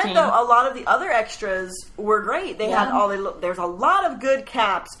 That said, though, a lot of the other extras were great. They had there's a lot of good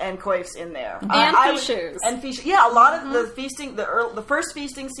caps and coifs in there. And fichus. And fichus. Yeah, a lot of the feasting, the first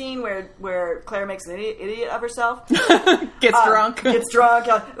feasting scene where Claire makes an idiot of herself. Gets drunk.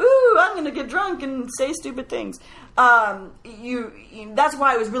 Ooh, I'm going to get drunk and say stupid things. That's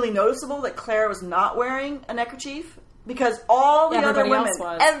why it was really noticeable that Claire was not wearing a neckerchief, because all the other women,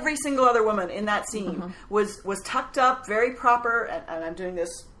 every single other woman in that scene was tucked up, very proper, and I'm doing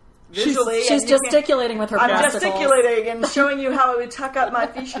this visually. She's gesticulating with her breasticles. I'm gesticulating and showing you how I would tuck up my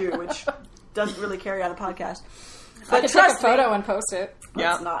fichu, which doesn't really carry on a podcast. But I could take a photo and post it.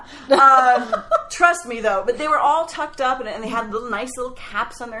 Yeah. It's not. Trust me, though. But they were all tucked up, and they had nice little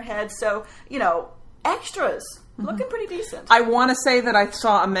caps on their heads, so, extras. Looking pretty decent. I want to say that I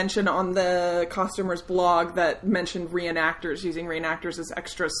saw a mention on the costumer's blog that mentioned reenactors, using reenactors as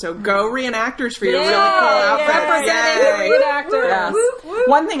extras. So go reenactors for your really cool outfits. Reenactors. Yes.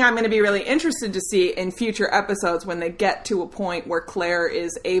 One thing I'm going to be really interested to see in future episodes when they get to a point where Claire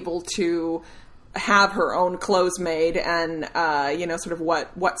is able to have her own clothes made and, sort of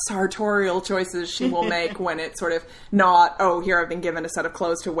what sartorial choices she will make when it's sort of not, here I've been given a set of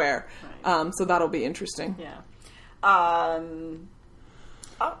clothes to wear. Right. So that'll be interesting. Yeah. No,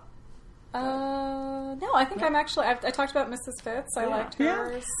 I think I'm actually. I talked about Mrs. Fitz. I liked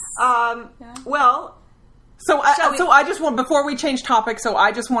hers. Well, so I just want, before we change topics,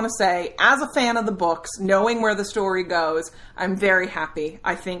 I just want to say, as a fan of the books, knowing where the story goes, I'm very happy.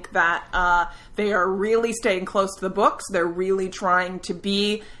 I think that they are really staying close to the books. They're really trying to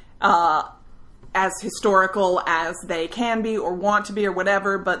be as historical as they can be or want to be or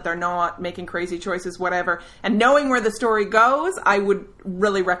whatever, but they're not making crazy choices, whatever. And knowing where the story goes, I would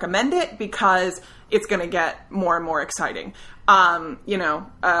really recommend it because it's going to get more and more exciting.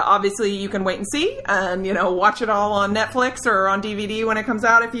 Obviously you can wait and see and, watch it all on Netflix or on DVD when it comes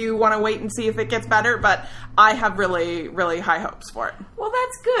out if you want to wait and see if it gets better, but I have really, really high hopes for it. Well,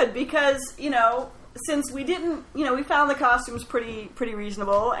 that's good because, since we didn't, we found the costumes pretty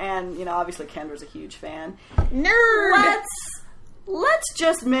reasonable, and obviously Kendra's a huge fan. Nerd. Let's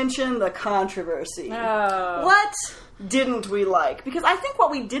just mention the controversy. Oh. What didn't we like? Because I think what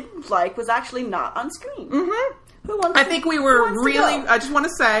we didn't like was actually not on screen. Mm-hmm. I think we were really. I just want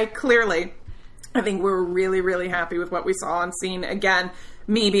to say clearly, I think we were really, really happy with what we saw on scene. Again,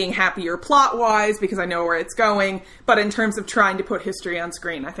 me being happier plot-wise because I know where it's going, but in terms of trying to put history on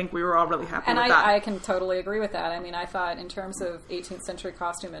screen, I think we were all really happy with that. And I can totally agree with that. I mean, I thought in terms of 18th century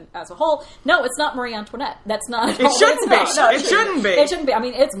costume as a whole, no, it's not Marie Antoinette. That's not. It shouldn't be. It shouldn't be. It shouldn't be. I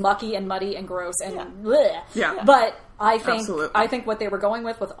mean, it's mucky and muddy and gross and bleh. Yeah. But I think Absolutely. I think what they were going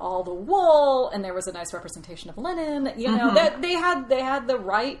with all the wool, and there was a nice representation of linen. That they had the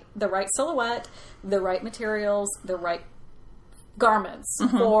right silhouette, the right materials, the right garments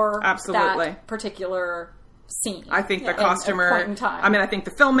for that particular scene. I think the costumer. I mean, I think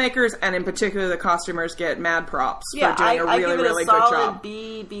the filmmakers and in particular the costumers get mad props for doing a really, really good job. I give it a solid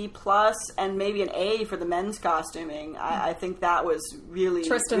B plus, and maybe an A for the men's costuming. I think that was really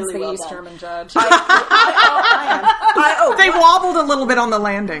Tristan's really the well East done. German judge. I am. They wobbled a little bit on the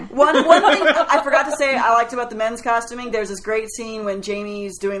landing. One thing I forgot to say I liked about the men's costuming. There's this great scene when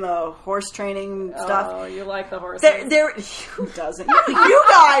Jamie's doing the horse training stuff. Oh, you like the horses? Who doesn't? You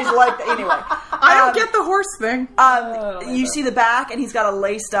guys like that anyway. I don't get the horse thing. You see the back, and he's got a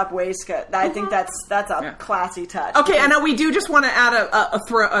laced up waistcoat. I think that's a classy touch. Okay, and we do just want to add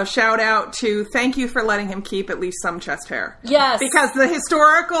a shout out to thank you for letting him keep at least some chest hair. Yes, because the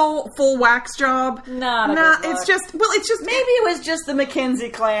historical full wax job, it's just maybe it was just the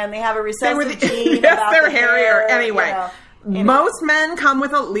McKinsey clan. They have a recessive gene. Yes, about they're the hairier. hair, Anyway. Most men come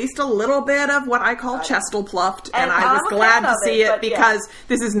with at least a little bit of what I call chestal pluffed, and I was glad to see it because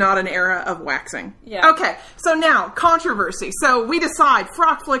this is not an era of waxing. Yeah. Okay, so now, controversy. So we decide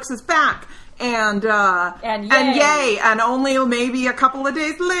Frockflix is back, and yay, and only maybe a couple of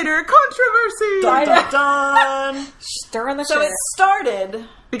days later, controversy! Dun, dun, dun. Stirring the So it started...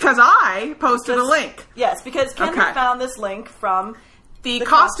 Because I posted a link. Yes, because Kendra found this link from the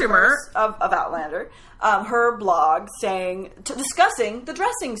costumer of Outlander. Her blog discussing the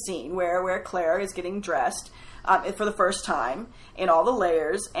dressing scene where Claire is getting dressed for the first time in all the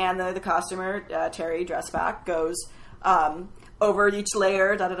layers, and the costumer Terry Dressback goes over each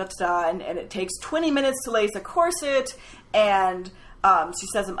layer, and it takes 20 minutes to lace a corset, and she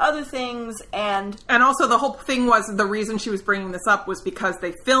says some other things, and also the whole thing was the reason she was bringing this up was because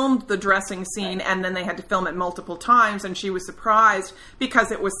they filmed the dressing scene and then they had to film it multiple times, and she was surprised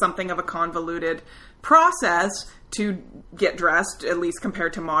because it was something of a convoluted process to get dressed, at least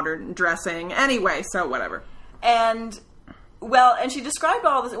compared to modern dressing. Anyway, so whatever. And she described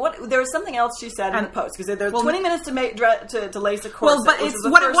all this. There was something else she said in the post because there's 20 minutes to lace a corset. Well, but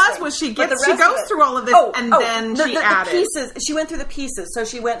she goes through all of this then she added the pieces. She went through the pieces. So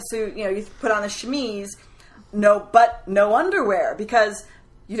she went through. You put on a chemise, but no underwear because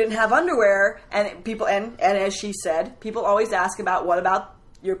you didn't have underwear, and people and as she said, people always ask about what about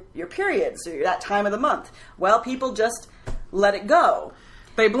your periods or that time of the month. Well, people just let it go.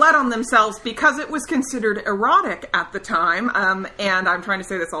 They bled on themselves because it was considered erotic at the time, and I'm trying to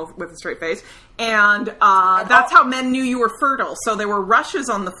say this all with a straight face, and that's how men knew you were fertile, so there were rushes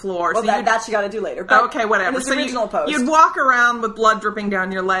on the floor. Well, so that you got to do later. But okay, whatever. In this original post. You'd walk around with blood dripping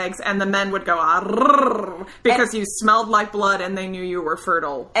down your legs, and the men would go, because you smelled like blood, and they knew you were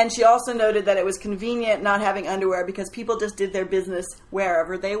fertile. And she also noted that it was convenient not having underwear because people just did their business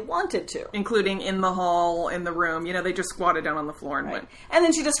wherever they wanted to. Including in the hall, in the room. They just squatted down on the floor and went. And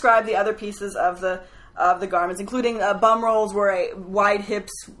then she described the other pieces of the garments, including bum rolls were wide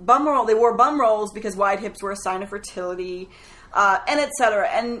hips. They wore bum rolls because wide hips were a sign of fertility, and etc.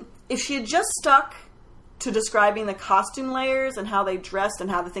 And if she had just stuck to describing the costume layers and how they dressed and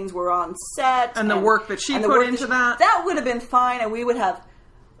how the things were on set and the work that she put into that would have been fine, and we would have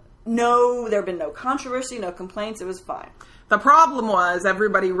there had been no controversy, no complaints. It was fine. The problem was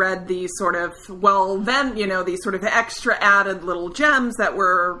everybody read these sort of, these sort of extra added little gems that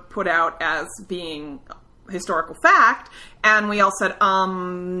were put out as being historical fact. And we all said,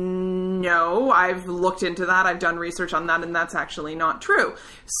 no, I've looked into that. I've done research on that, and that's actually not true.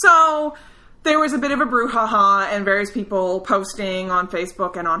 So there was a bit of a brouhaha and various people posting on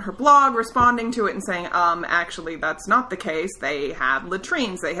Facebook and on her blog responding to it and saying, actually, that's not the case. They had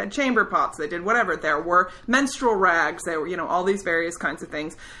latrines, they had chamber pots, they did whatever. There were menstrual rags, there were, all these various kinds of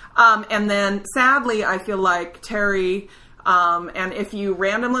things. And then, sadly, I feel like Terry And if you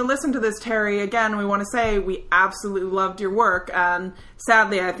randomly listen to this, Terry, again, we want to say we absolutely loved your work. And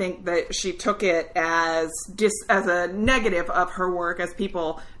sadly, I think that she took it as a negative of her work, as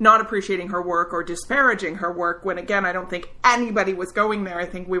people not appreciating her work or disparaging her work, when, again, I don't think anybody was going there. I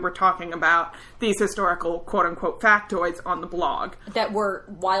think we were talking about these historical, quote-unquote, factoids on the blog. That were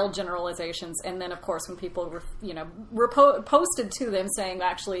wild generalizations. And then, of course, when people posted to them saying,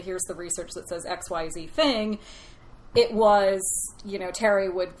 actually, here's the research that says XYZ thing, it was, Terry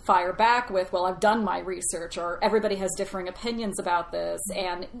would fire back with, well, I've done my research, or everybody has differing opinions about this.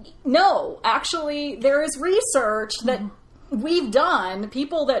 And no, actually, there is research that we've done,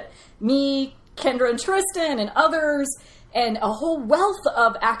 people that me, Kendra and Tristan and others, and a whole wealth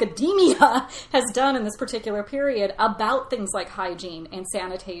of academia has done in this particular period about things like hygiene and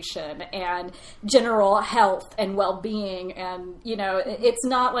sanitation and general health and well-being. And, it's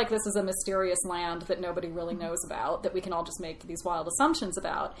not like this is a mysterious land that nobody really knows about, that we can all just make these wild assumptions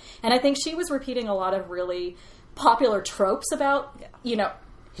about. And I think she was repeating a lot of really popular tropes about,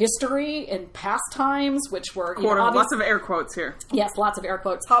 history and pastimes, which were lots of air quotes here. Yes, lots of air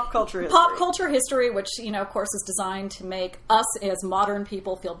quotes. Pop culture history. Pop culture history, which of course is designed to make us as modern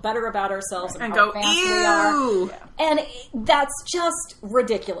people feel better about ourselves and how advanced we are. Yeah. And that's just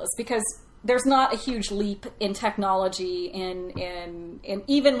ridiculous, because there's not a huge leap in technology, in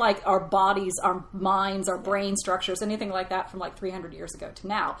even like our bodies, our minds, our brain structures, anything like that from like 300 years ago to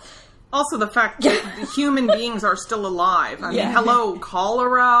now. Also, the fact that the human beings are still alive. I mean, hello,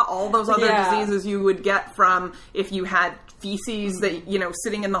 cholera, all those other diseases you would get from if you had feces that,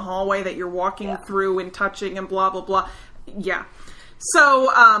 sitting in the hallway that you're walking through and touching and blah, blah, blah. Yeah. So,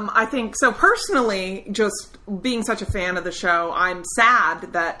 I think, personally, just being such a fan of the show, I'm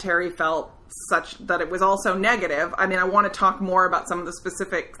sad that Terry felt that it was also negative. I mean, I want to talk more about some of the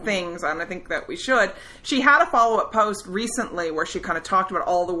specific things, and I think that we should. She had a follow-up post recently where she kind of talked about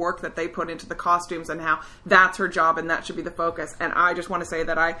all the work that they put into the costumes and how that's her job and that should be the focus. And I just want to say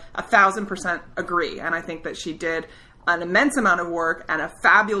that I 1,000% agree, and I think that she did an immense amount of work and a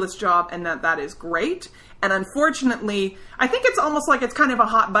fabulous job, and that is great. And unfortunately, I think it's almost like it's kind of a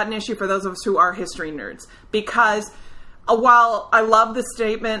hot button issue for those of us who are history nerds, because while I love the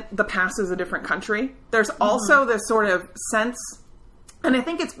statement, the past is a different country, there's also this sort of sense, and I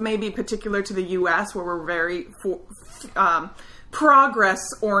think it's maybe particular to the U.S., where we're very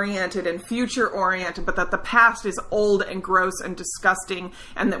progress-oriented and future-oriented, but that the past is old and gross and disgusting,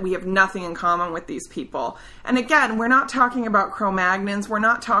 and that we have nothing in common with these people. And again, we're not talking about Cro-Magnons, we're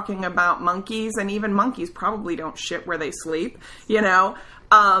not talking about monkeys, and even monkeys probably don't shit where they sleep,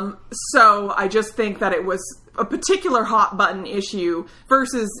 So I just think that it was a particular hot button issue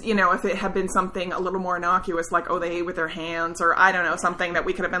versus, if it had been something a little more innocuous, like, oh, they ate with their hands, or I don't know, something that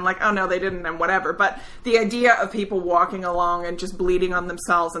we could have been like, oh, no, they didn't, and whatever. But the idea of people walking along and just bleeding on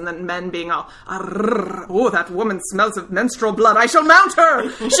themselves, and then men being all, oh, that woman smells of menstrual blood, I shall mount her,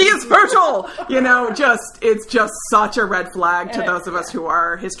 she is fertile, it's just such a red flag to those of us who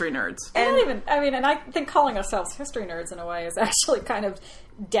are history nerds. And I think calling ourselves history nerds in a way is actually kind of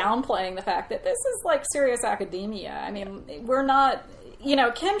downplaying the fact that this is like serious academia. I mean, we're not,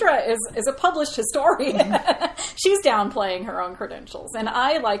 Kendra is a published historian. She's downplaying her own credentials. And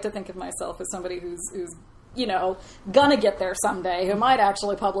I like to think of myself as somebody who's gonna get there someday, who might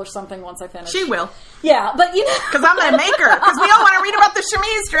actually publish something once I finish. She will. Yeah, but because I'm a maker. Because we all want to read about the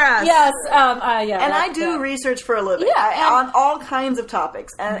chemise dress. Yes, and I do research for a living. Yeah, on all kinds of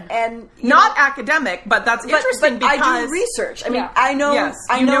topics, and not academic, but that's interesting because I do research. I mean, I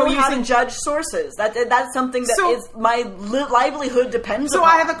know how to judge sources. That's something that is my livelihood depends. So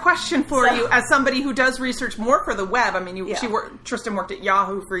upon. I have a question for you, as somebody who does research more for the web. I mean, Tristan worked at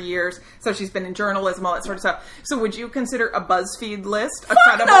Yahoo for years, so she's been in journalism, all that sort of stuff. So would you consider a BuzzFeed list a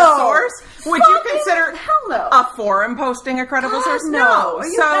credible source? Would you consider a forum posting a credible source? No.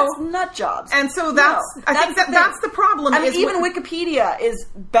 That's nut jobs. And so that's that's the problem. I mean, even Wikipedia is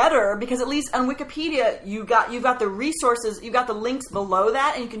better, because at least on Wikipedia you've got the resources, you've got the links below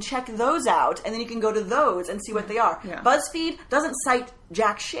that, and you can check those out, and then you can go to those and see what they are. Yeah. BuzzFeed doesn't cite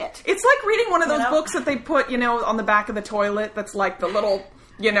jack shit. It's like reading one of those books that they put, on the back of the toilet. That's like the little.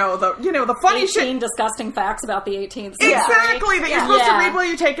 The funny 18 disgusting facts about the 18th century. Exactly, that you're supposed to read while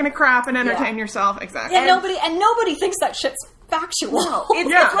you're taking a crap and entertain yourself. Exactly. And nobody thinks that shit's factual. No,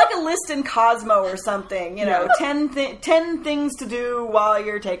 it's like a list in Cosmo or something. 10 things to do while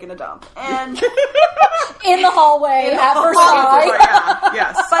you're taking a dump, and in the hallway at Versailles.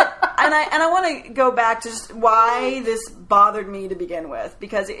 Yes, but I want to go back to just why this bothered me to begin with,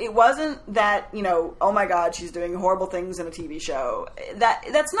 because it wasn't that, oh my God, she's doing horrible things in a TV show.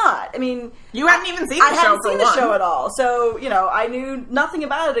 That's not. I mean, you hadn't even seen the show. I hadn't seen the show at all, so I knew nothing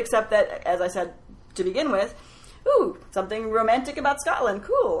about it except that, as I said to begin with, ooh, something romantic about Scotland.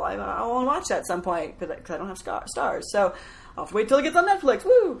 Cool. I want to watch that at some point because I don't have stars. So I'll have to wait till it gets on Netflix.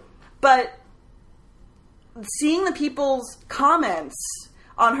 Woo! But seeing the people's comments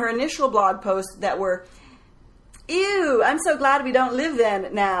on her initial blog post that were, ew, I'm so glad we don't live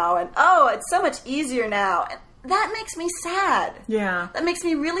then now, and oh, it's so much easier now. And that makes me sad. Yeah. That makes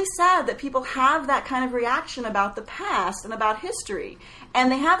me really sad that people have that kind of reaction about the past and about history.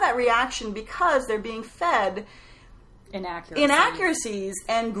 And they have that reaction because they're being fed inaccuracies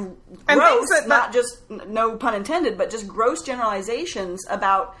and gross, not just, no pun intended, but just gross generalizations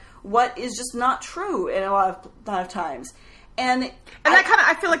about what is just not true in a lot of times. And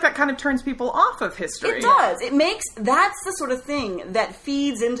I feel like that kind of turns people off of history. It does. That's the sort of thing that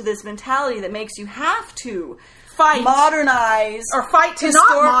feeds into this mentality that makes you have to modernize or fight to not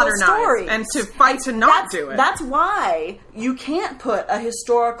modernize stories. And to fight to not do it. That's why you can't put a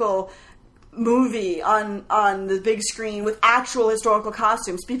historical movie on the big screen with actual historical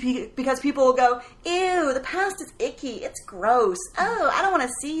costumes, because people will go, ew, the past is icky, it's gross, oh, I don't want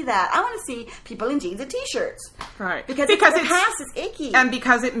to see that, I want to see people in jeans and t-shirts, right? Because the past is icky, and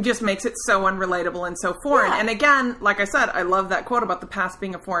because it just makes it so unrelatable and so foreign. And again, like I said, I love that quote about the past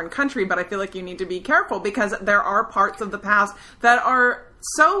being a foreign country, but I feel like you need to be careful because there are parts of the past that are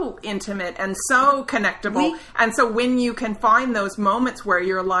so intimate and so connectable. And so when you can find those moments where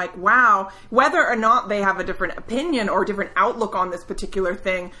you're like, wow, whether or not they have a different opinion or different outlook on this particular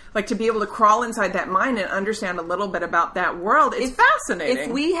thing, like to be able to crawl inside that mind and understand a little bit about that world, it's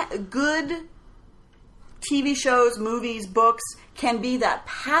fascinating. If good TV shows, movies, books can be that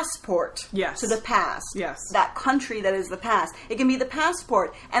passport to the past. Yes. That country that is the past. It can be the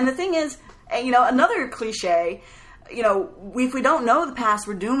passport. And the thing is, another cliche, if we don't know the past,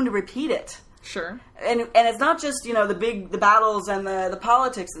 we're doomed to repeat it. Sure. And it's not just, the battles and the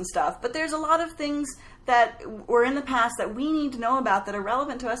politics and stuff, but there's a lot of things that were in the past that we need to know about that are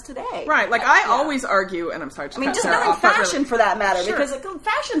relevant to us today. Right. Like I always argue, and I'm sorry to cut just Sarah knowing off, fashion really, for that matter, sure. because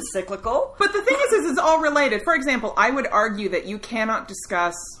fashion's cyclical. But the thing is it's all related. For example, I would argue that you cannot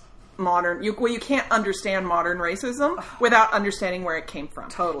discuss you can't understand modern racism without understanding where it came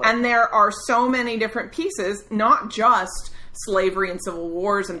from. Totally. And there are so many different pieces, not just slavery and civil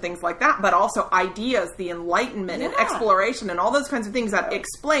wars and things like that, but also ideas, the Enlightenment and exploration and all those kinds of things that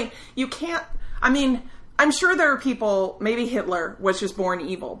explain. You can't, I'm sure there are people, maybe Hitler was just born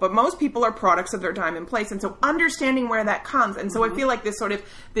evil, but most people are products of their time and place. And so understanding where that comes. And so I feel like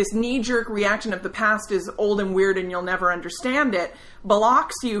this knee-jerk reaction of the past is old and weird and you'll never understand it,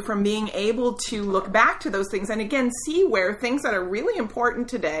 blocks you from being able to look back to those things and again, see where things that are really important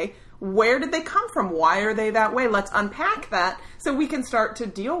today, where did they come from? Why are they that way? Let's unpack that so we can start to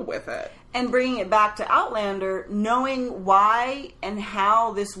deal with it. And bringing it back to Outlander, knowing why and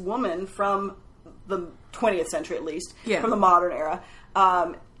how this woman from the 20th century at least, from the modern era,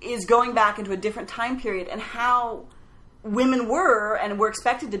 is going back into a different time period and how women were and were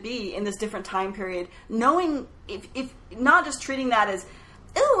expected to be in this different time period, knowing if not just treating that as,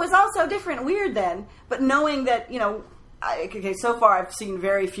 ooh, it was all so different and weird then, but knowing that, so far I've seen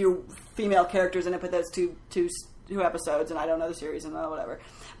very few female characters in it, but there's two episodes and I don't know the series and whatever.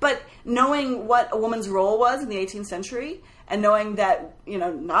 But knowing what a woman's role was in the 18th century and knowing that,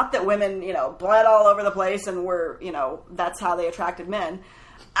 not that women, bled all over the place and were, that's how they attracted men.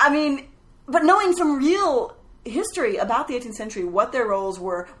 But knowing some real history about the 18th century, what their roles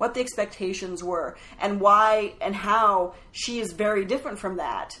were, what the expectations were, and why and how she is very different from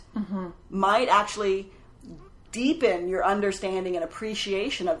that might actually deepen your understanding and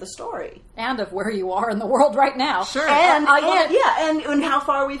appreciation of the story. And of where you are in the world right now. Sure. And how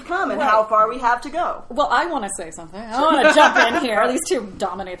far we've come and how far we have to go. Well, I want to say something. I want to jump in here. These two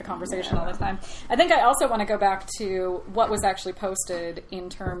dominate the conversation all the time. I think I also want to go back to what was actually posted in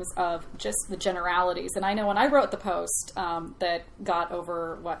terms of just the generalities. And I know when I wrote the post that got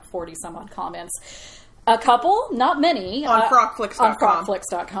over, 40 some odd comments, a couple, not many, on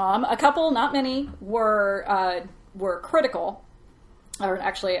frogflix.com. A couple, not many, were critical, or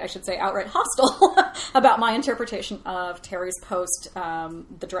actually, I should say, outright hostile about my interpretation of Terry's post,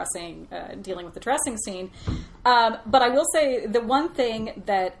 dealing with the dressing scene. But I will say the one thing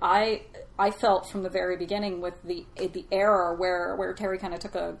that I I felt from the very beginning with the error where Terry kind of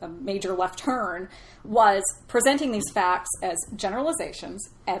took a major left turn was presenting these facts as generalizations.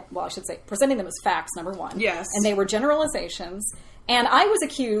 I should say presenting them as facts, number one. Yes. And they were generalizations. And I was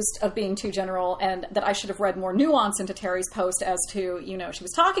accused of being too general and that I should have read more nuance into Terry's post as to, she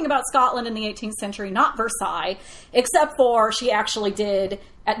was talking about Scotland in the 18th century, not Versailles, except for she actually did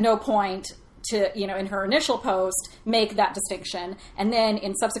at no point to, in her initial post, make that distinction. And then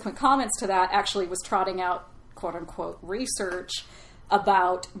in subsequent comments to that actually was trotting out, quote unquote, research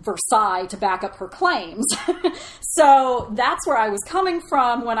about Versailles to back up her claims. So that's where I was coming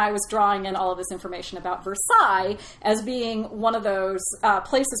from when I was drawing in all of this information about Versailles as being one of those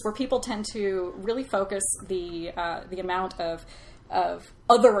places where people tend to really focus the amount of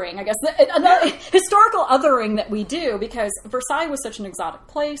othering, I guess, historical othering that we do, because Versailles was such an exotic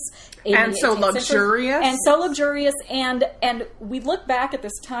place. And so luxurious. And we look back at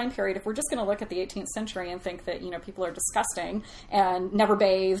this time period, if we're just going to look at the 18th century and think that, people are disgusting and never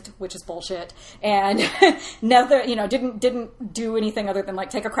bathed, which is bullshit, and never, didn't do anything other than,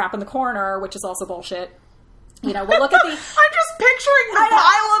 take a crap in the corner, which is also bullshit. We'll look at the... I'm just picturing the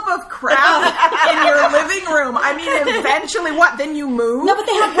pile-up of crap in your living room. I mean, eventually, what? Then you move? No, but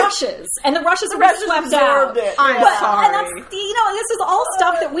they had rushes, and the rushes were swept out. I'm sorry. And that's, this is all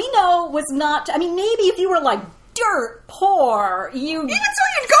stuff that we know was not... I mean, maybe if you were, dirt poor, Even so,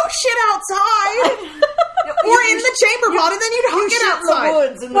 you'd go shit outside. Or in the chamber pot, and then you'd hung it outside. In the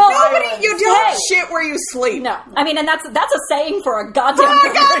woods, in the you don't shit where you sleep. No. I mean, and that's a saying for a goddamn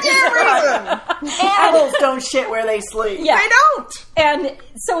reason. Animals don't shit where they sleep. Yeah. They don't. And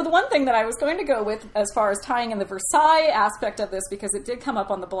so the one thing that I was going to go with as far as tying in the Versailles aspect of this, because it did come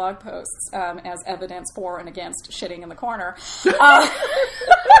up on the blog posts as evidence for and against shitting in the corner.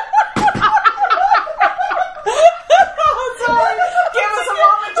 Sorry. Give us a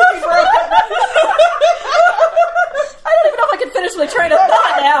moment to be broken. I don't even know if I can finish my train of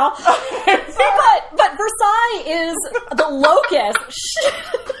thought now. but Versailles is the locus.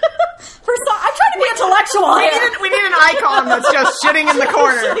 Versailles. I'm trying to be intellectual here. We need an icon that's just shitting in the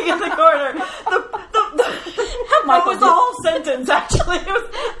corner. Shitting in the corner. That was the whole sentence, actually.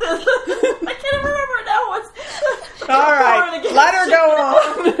 I can't remember it now. All right, let her go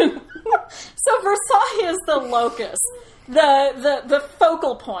on. So Versailles is the locus, the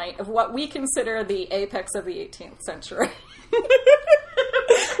focal point of what we consider the apex of the 18th century.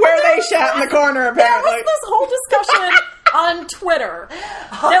 Where they shat in the corner, apparently. There was this whole discussion on Twitter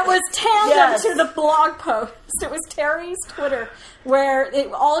that was tangent to the blog post. It was Terry's Twitter, where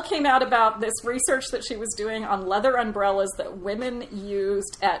it all came out about this research that she was doing on leather umbrellas that women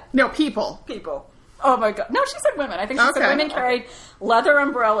used at... No, people. Oh my god. No, she said women. I think she said women carried leather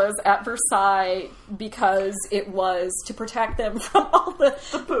umbrellas at Versailles because it was to protect them from all the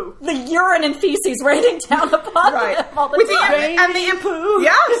poo. The urine and feces raining down upon them all the time. Rain and poo.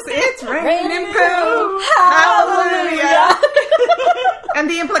 Yes, it's rain and poo. Hallelujah. And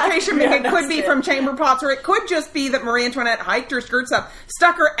the implication being it could be from chamber pots, or it could just be that Marie Antoinette hiked her skirts up,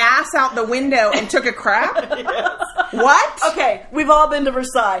 stuck her ass out the window, and took a crap? Yes. What? Okay, we've all been to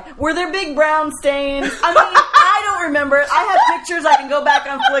Versailles. Were there big brown stains? I mean, I don't remember it. I have pictures. I can go back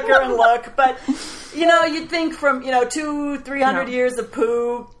on Flickr and look. But, you'd think from, 200-300 years of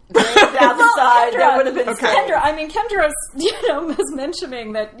poo drained down the side, there would have been Kendra, was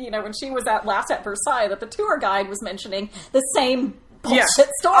mentioning that, when she was last at Versailles, that the tour guide was mentioning the same bullshit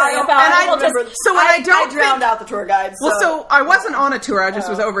story about... I drowned out the tour guide. So I wasn't on a tour. I just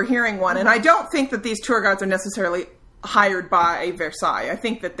was overhearing one. And I don't think that these tour guides are necessarily hired by Versailles. I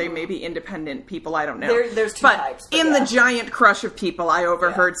think that they may be independent people. I don't know. There's two types. But in the giant crush of people, I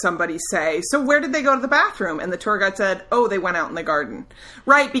overheard somebody say, so where did they go to the bathroom? And the tour guide said, they went out in the garden.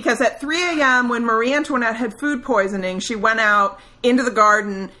 Right, because at 3 a.m. when Marie Antoinette had food poisoning, she went out into the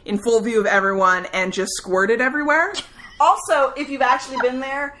garden in full view of everyone and just squirted everywhere. Also, if you've actually been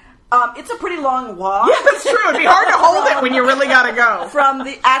there, it's a pretty long walk. Yeah, that's true. It'd be hard to hold it when you really gotta go. From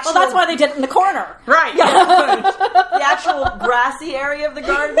the actual... Well, that's why they did it in the corner. Right. The actual grassy area of the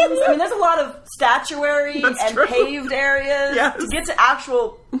gardens. I mean, there's a lot of statuary paved areas to get to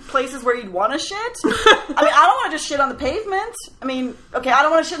actual places where you'd want to shit. I mean, I don't want to just shit on the pavement. I mean, okay, I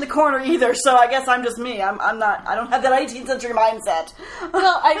don't want to shit in the corner either, so I guess I'm just me. I don't have that 18th century mindset.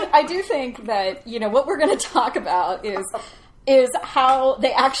 Well, I do think that, what we're going to talk about is how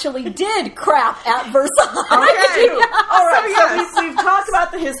they actually did crap at Versailles. Okay. All right, so we've talked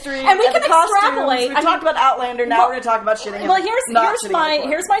about the history and we can the costumes. extrapolate. We've talked about Outlander. Now we're going to talk about shitting. Well, here's my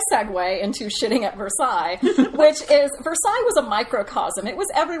segue into shitting at Versailles, which is Versailles was a microcosm. It was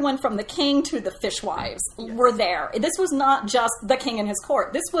everyone from the king to the fishwives were there. This was not just the king and his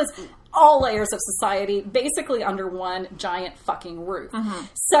court. This was all layers of society basically under one giant fucking roof.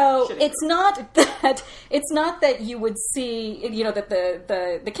 So it's not that you would see, you know, that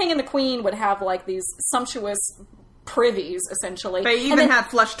the king and the queen would have like these sumptuous privies, essentially. They even had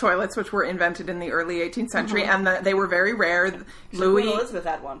flush toilets, which were invented in the early 18th century, and they were very rare. Queen Elizabeth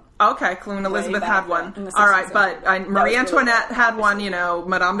had one. Okay, Queen Elizabeth had one. In the All right, 16th but Marie Antoinette had one, you know,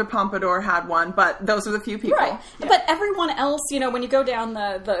 Madame de Pompadour had one, but those are the few people. Right. Yeah. But everyone else, you know, when you go down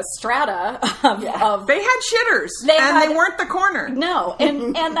the strata of they had shitters, they weren't the corner. No,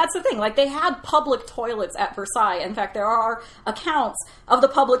 and that's the thing. Like, they had public toilets at Versailles. In fact, there are accounts of the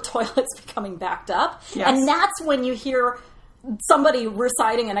public toilets becoming backed up. Yes. And that's when you hear somebody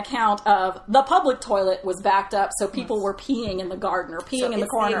reciting an account of the public toilet was backed up, so people were peeing in the garden or peeing in the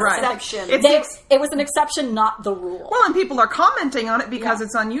corner. The exception. It was an exception, not the rule. Well, and people are commenting on it because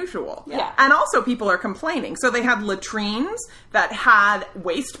it's unusual. Yeah. And also people are complaining. So they had latrines that had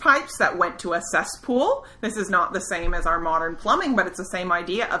waste pipes that went to a cesspool. This is not the same as our modern plumbing, but it's the same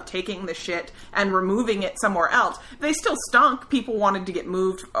idea of taking the shit and removing it somewhere else. They still stunk. People wanted to get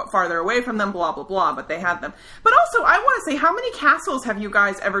moved farther away from them, blah, blah, blah, but they had them. But also, I want to say, how many castles have you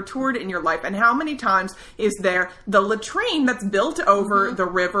guys ever toured in your life, and how many times is there the latrine that's built over the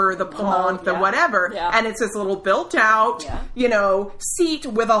river, the pond, the whatever, and it's this little built out, you know, seat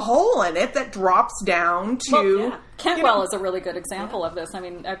with a hole in it that drops down to... Kentwell is a really good example of this. I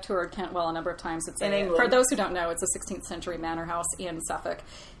mean, I've toured Kentwell a number of times. It's in England. For those who don't know, it's a 16th century manor house in Suffolk,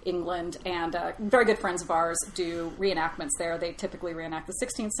 England, and very good friends of ours do reenactments there. They typically reenact the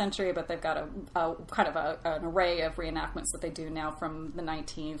 16th century, but they've got a kind of an array of reenactments that they do now from the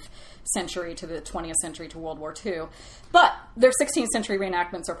 19th century to the 20th century to World War II. But their 16th century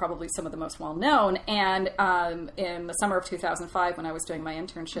reenactments are probably some of the most well known. And in the summer of 2005, when I was doing my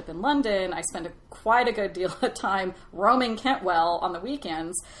internship in London, I spent quite a good deal of time roaming Kentwell on the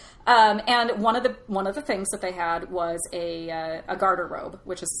weekends. And one of the things that they had was a garter robe,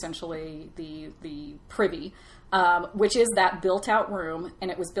 which is essentially the privy, which is that built out room,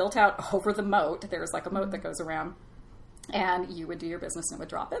 and it was built out over the moat. There's like a moat that goes around, and you would do your business and it would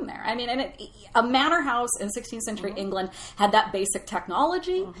drop in there. I mean, and a manor house in 16th century England had that basic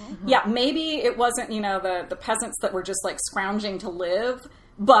technology. Yeah, maybe it wasn't, you know, the peasants that were just like scrounging to live.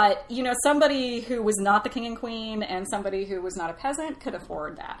 But, you know, somebody who was not the king and queen and somebody who was not a peasant could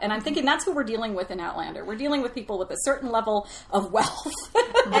afford that. And I'm thinking that's who we're dealing with in Outlander. We're dealing with people with a certain level of wealth.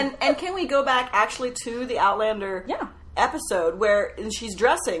 and can we go back actually to the Outlander episode where she's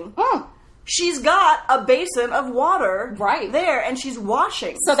dressing? She's got a basin of water there, and she's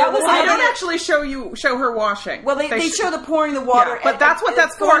washing. So that was... They don't actually show her washing. Well, they show the pouring the water. But that's what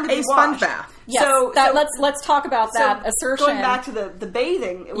that's for, a sponge bath. Yes, let's talk about that assertion. Going back to the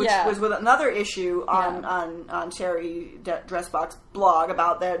bathing, which was with another issue on Cherry Dressbox blog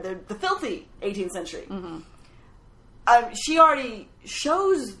about the filthy 18th century. She already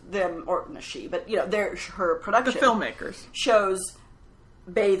shows them, or not she, but you know, her production, the filmmakers shows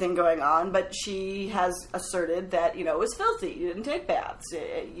bathing going on, but she has asserted that, you know, it was filthy. You didn't take baths.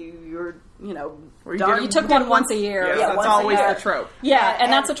 You took one once a year. Yeah, that's always the trope. Yeah,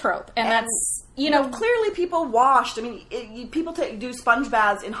 and that's a trope. And that's, you know, clearly people washed. I mean, people do sponge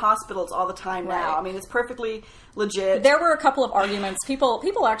baths in hospitals all the time now. I mean, it's perfectly legit. There were a couple of arguments.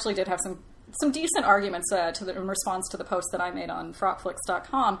 People actually did have some decent arguments in response to the post that I made on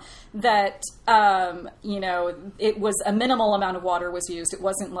frockflix.com that, you know, it was a minimal amount of water was used. It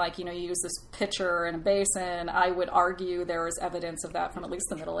wasn't like, you know, you use this pitcher and a basin. I would argue there is evidence of that from at least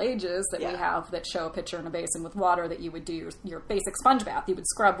the Middle Ages that we have that show a pitcher and a basin with water that you would do your basic sponge bath. You would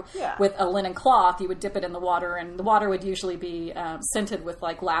scrub with a linen cloth. You would dip it in the water, and the water would usually be scented with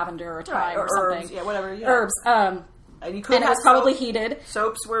like lavender or thyme or herbs, something. Whatever. Herbs. And it was probably heated.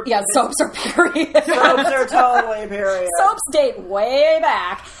 Soaps were... Yeah, soaps are period. Soaps are totally period. Soaps date way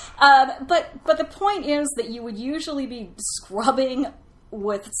back. But the point is that you would usually be scrubbing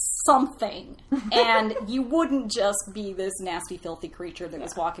with something. And you wouldn't just be this nasty, filthy creature that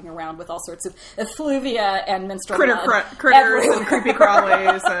was walking around with all sorts of effluvia and menstrual blood critters and creepy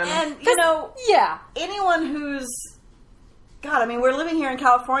crawlies. And, you know, anyone who's... God, I mean, we're living here in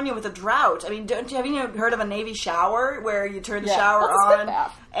California with a drought. I mean, have you heard of a Navy shower where you turn the shower on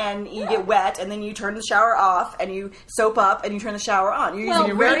and you get wet, and then you turn the shower off and you soap up and you turn the shower on? You're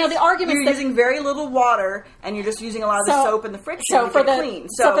using very little water, and you're just using a lot of the soap and the friction to get clean.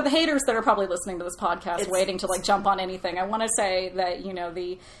 So for the haters that are probably listening to this podcast, waiting to like jump on anything, I want to say that, you know,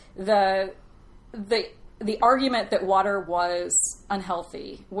 the the argument that water was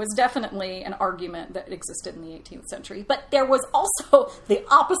unhealthy was definitely an argument that existed in the 18th century. But there was also the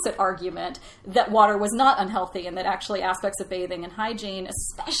opposite argument that water was not unhealthy and that actually aspects of bathing and hygiene,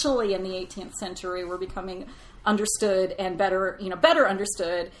 especially in the 18th century, were becoming understood and better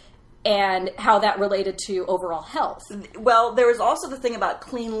understood, and how that related to overall health. Well, there was also the thing about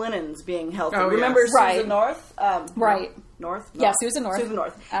clean linens being healthy. Oh, Remember yes. Susan Right. North? Right. North? Yeah, Susan North. Susan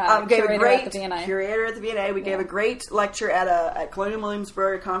North. Gave a Curator great at the V&A. curator at the V&A. We gave a great lecture at Colonial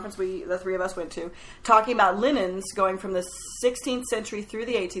Williamsburg, a conference the three of us went to, talking about linens going from the 16th century through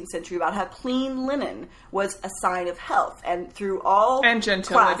the 18th century, about how clean linen was a sign of health, and through all And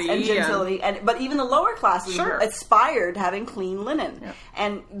gentility. but even the lower classes Sure. aspired having clean linen. Yep.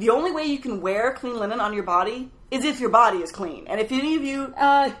 And the only way you can wear clean linen on your body is if your body is clean. And if any of you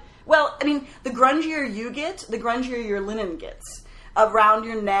well, I mean, the grungier you get, the grungier your linen gets. Around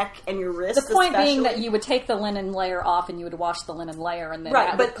your neck and your wrist. The point being that especially. you would take the linen layer off and you would wash the linen layer, and then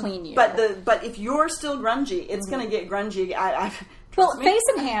that would clean you. But if you're still grungy, it's going to get grungy. Well, face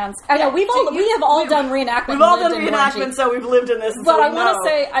and hands. I know we have all done reenactment. We've all done lived in reenactment, grungy. so we've lived in this. But so I we wanna know.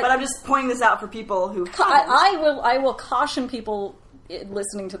 say- but I'm just pointing this out for people who. I will caution people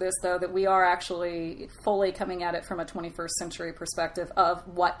listening to this, though, that we are actually fully coming at it from a 21st century perspective of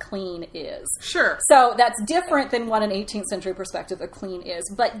what clean is. Sure. So that's different than what an 18th century perspective of clean is.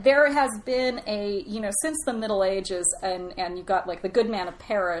 But there has been since the Middle Ages, and you've got like the Good Man of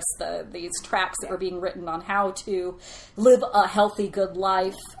Paris, these tracts that were being written on how to live a healthy, good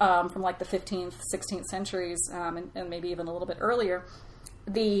life from like the 15th, 16th centuries, and maybe even a little bit earlier.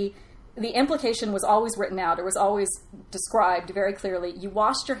 The implication was always written out. It was always described very clearly. You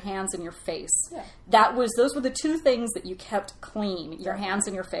washed your hands and your face. Yeah. Those were the two things that you kept clean, your hands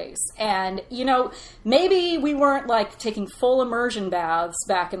and your face. And, maybe we weren't like taking full immersion baths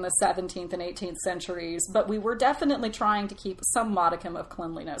back in the 17th and 18th centuries, but we were definitely trying to keep some modicum of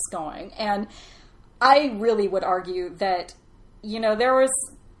cleanliness going. And I really would argue that, there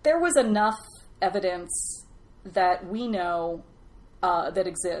was enough evidence that we know that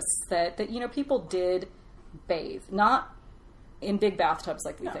exists that people did bathe, not in big bathtubs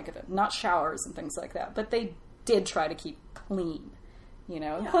like we think of it, not showers and things like that, but they did try to keep clean.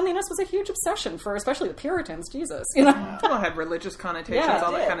 And cleanliness was a huge obsession for especially the Puritans. Jesus, It all had religious connotations, Yeah, it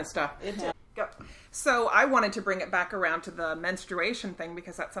all that did. kind of stuff. It did. Go. So I wanted to bring it back around to the menstruation thing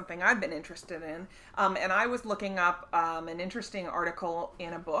because that's something I've been interested in. And I was looking up an interesting article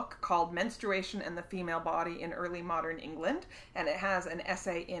in a book called Menstruation and the Female Body in Early Modern England. And it has an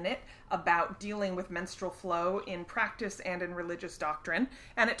essay in it about dealing with menstrual flow in practice and in religious doctrine.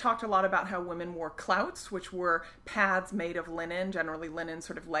 And it talked a lot about how women wore clouts, which were pads made of linen, generally linen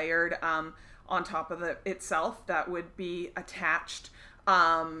sort of layered on top of itself that would be attached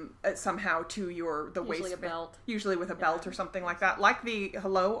somehow to the waist, Usually a belt. usually with a belt or something like that, like the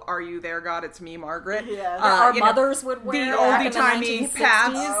 "Hello, are you there, God? It's me, Margaret." Yeah. Our mothers would wear the back in the oldie-timey 1960s.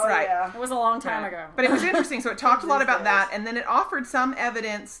 pads, Oh, right? yeah. It was a long time ago. But it was interesting. So it talked a lot about These that, days. and then it offered some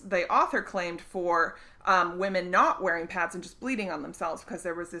evidence. The author claimed for women not wearing pads and just bleeding on themselves because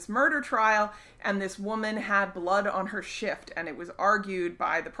there was this murder trial and this woman had blood on her shift, and it was argued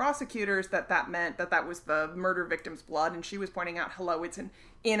by the prosecutors that meant that was the murder victim's blood, and she was pointing out, hello, it's an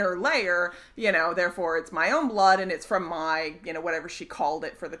inner layer, therefore it's my own blood and it's from my, whatever she called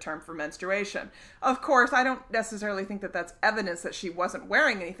it for the term for menstruation. Of course, I don't necessarily think that that's evidence that she wasn't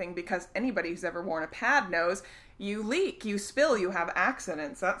wearing anything, because anybody who's ever worn a pad knows you leak, you spill, you have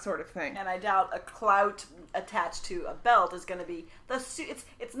accidents, that sort of thing. And I doubt a clout attached to a belt is going to be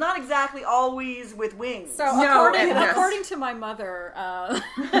it's not exactly always with wings. So No, and- according to my mother,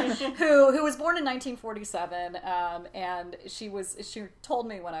 who was born in 1947, and she told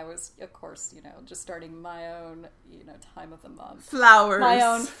me when I was, of course, just starting my own, time of the month. Flowers. My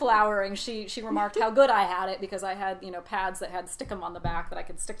own flowering. She remarked how good I had it because I had pads that had stick-em on the back that I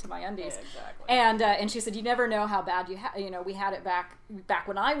could stick to my undies. Yeah, exactly. And she said you never know how bad we had it back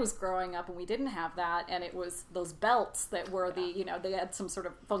when I was growing up and we didn't have that, and it was those belts that were they had some sort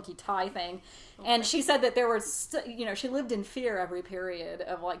of funky tie thing, and she said that there was she lived in fear every period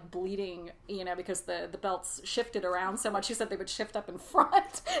of like bleeding because the belts shifted around so much. She said they would shift up in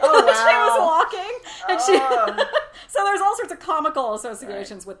front Oh, when she was wow. walking, and so there's all sorts of comical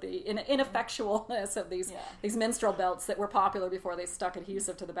associations with the ineffectualness of these menstrual belts that were popular before they stuck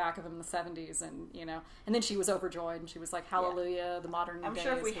adhesive to the back of them in the 70s, and then she was overjoyed and she was like, hallelujah, the modern I'm day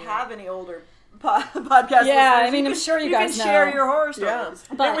sure if is we here. have any older podcast. Yeah, listeners, I mean, I'm sure you guys can share know. your horror Yeah. stories.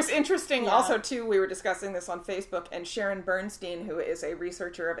 But- it was interesting yeah. also, too, we were discussing this on Facebook, and Sharon Bernstein, who is a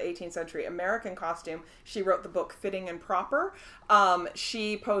researcher of 18th century American costume, she wrote the book Fitting and Proper.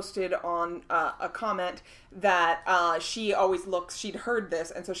 She posted on a comment that she'd heard this,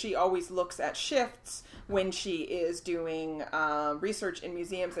 and so she always looks at shifts when she is doing research in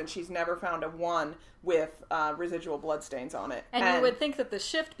museums, and she's never found a one with residual bloodstains on it. And you would think that the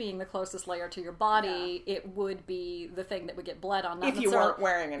shift being the closest layer to your body, it would be the thing that would get bled on. Not if you weren't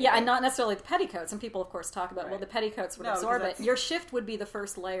wearing anything. Yeah, and not necessarily the petticoats. And people, of course, talk about, well, the petticoats would No, absorb because it. Your shift would be the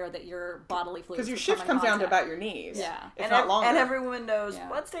first layer that your bodily fluids Because your would shift come in comes down to contact. about your knees. Yeah. If And not longer. And every woman knows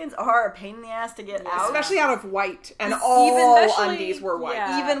bloodstains are a pain in the ass to get out. Especially out of white. And Even- all especially- undies were white.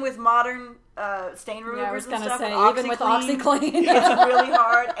 yeah. Even with modern stain removers Yeah, I was and gonna stuff, say, with even with OxyClean, OxyClean. it's really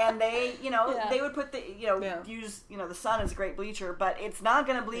hard. And they, Yeah. they would put use, the sun as a great bleacher, but it's not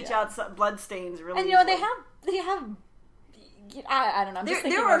going to bleach out blood stains really. And they have. I don't know. I'm just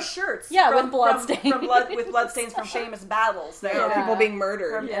thinking there are of- shirts, with blood stains. with blood stains from famous battles. There There are are people being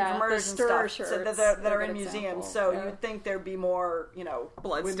murdered. from, Yeah, and from murders and stir stuff shirts. that are They're a in good museums. example. So Yeah. you'd think there'd be more,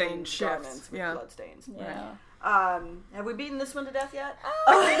 Blood-stained women's shifts. garments with Yeah. blood stains. Yeah. Have we beaten this one to death yet?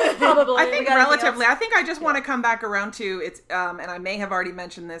 Probably. I think got anything relatively. else? I think I just want to come back around to it's, and I may have already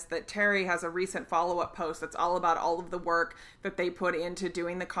mentioned this, that Terry has a recent follow-up post that's all about all of the work that they put into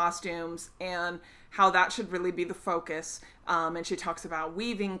doing the costumes and how that should really be the focus. And she talks about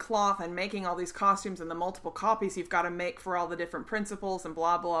weaving cloth and making all these costumes and the multiple copies you've got to make for all the different principles and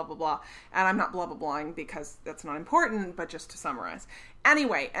blah, blah, blah, blah. And I'm not blah, blah, blahing because that's not important, but just to summarize.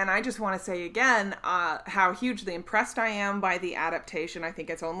 Anyway, and I just want to say again how hugely impressed I am by the adaptation. I think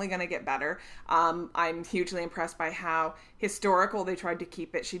it's only going to get better. I'm hugely impressed by how historical they tried to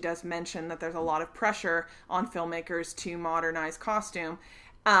keep it. She does mention that there's a lot of pressure on filmmakers to modernize costume.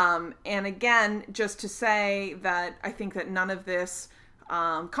 And again, just to say that I think that none of this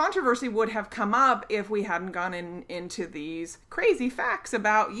controversy would have come up if we hadn't gone into these crazy facts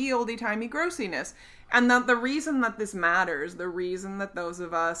about ye olde timey grossiness. And that the reason that this matters, the reason that those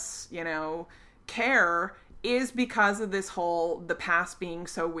of us, care, is because of this whole, the past being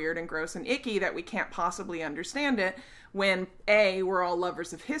so weird and gross and icky that we can't possibly understand it, when A, we're all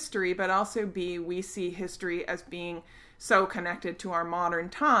lovers of history, but also B, we see history as being so connected to our modern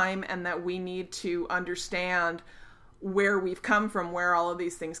time, and that we need to understand where we've come from, where all of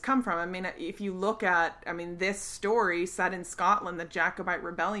these things come from. I mean, if you look at, this story set in Scotland, the Jacobite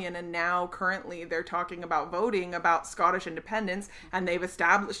Rebellion, and now currently they're talking about voting about Scottish independence, and they've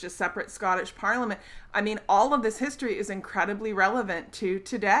established a separate Scottish parliament. All of this history is incredibly relevant to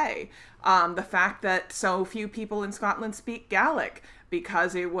today. The fact that so few people in Scotland speak Gaelic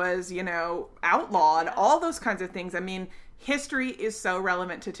because it was, outlawed, all those kinds of things. History is so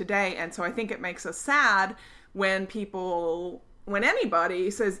relevant to today, and so I think it makes us sad when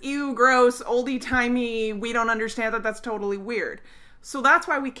anybody says, ew, gross, oldie-timey, we don't understand that, that's totally weird. So that's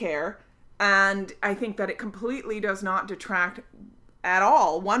why we care, and I think that it completely does not detract at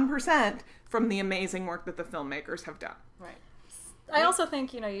all, 1%, from the amazing work that the filmmakers have done. Right. I also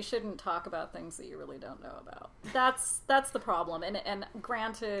think, you shouldn't talk about things that you really don't know about. That's the problem. And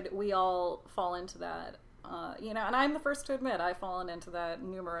granted, we all fall into that, and I'm the first to admit I've fallen into that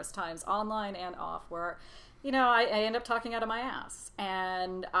numerous times, online and off, where, I end up talking out of my ass.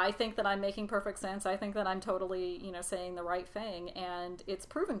 And I think that I'm making perfect sense. I think that I'm totally, saying the right thing. And it's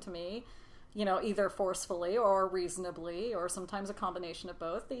proven to me, either forcefully or reasonably, or sometimes a combination of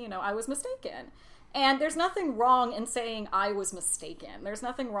both, that, I was mistaken. And there's nothing wrong in saying I was mistaken. There's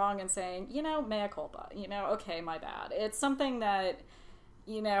nothing wrong in saying, mea culpa, okay, my bad. It's something that,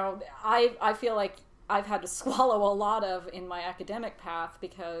 I feel like I've had to swallow a lot of in my academic path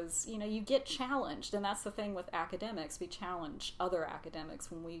because, you get challenged. And that's the thing with academics. We challenge other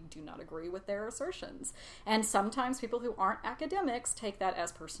academics when we do not agree with their assertions. And sometimes people who aren't academics take that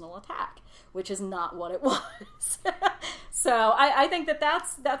as personal attack, which is not what it was. So I think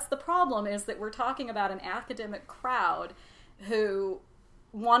that's the problem, is that we're talking about an academic crowd who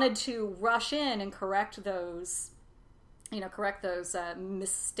wanted to rush in and correct those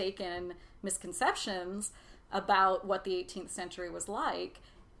mistaken misconceptions about what the 18th century was like,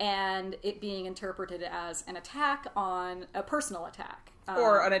 and it being interpreted as an attack on a personal attack.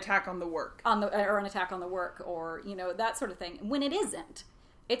 Or an attack on the work. Or an attack on the work, or, that sort of thing, when it isn't.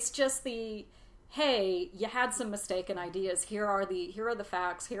 It's just hey, you had some mistaken ideas, here are the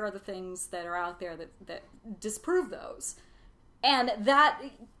facts, here are the things that are out there that disprove those. And that,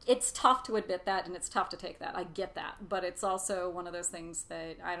 it's tough to admit that, and it's tough to take that. I get that. But it's also one of those things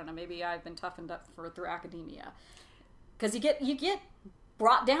that, I don't know, maybe I've been toughened up through academia. Because you get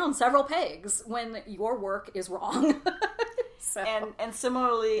brought down several pegs when your work is wrong. So. And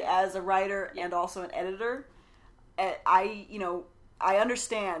similarly, as a writer and also an editor, I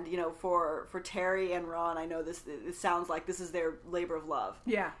understand, for Terry and Ron, I know this, it sounds like this is their labor of love.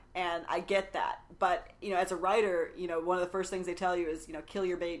 Yeah. And I get that. But, as a writer, one of the first things they tell you is, kill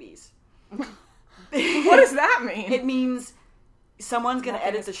your babies. What does that mean? It means someone's going to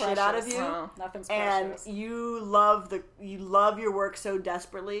edit the shit out of you. Nothing's precious. And you love your work so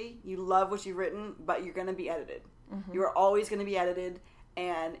desperately. You love what you've written, but you're going to be edited. Mm-hmm. You are always going to be edited,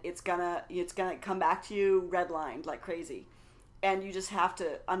 and it's gonna come back to you redlined like crazy. And you just have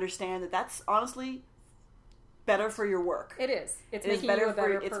to understand that that's honestly better for your work. It is. It's making you a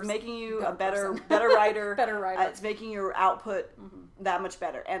better person. It's making you a better writer. Better writer. It's making your output that much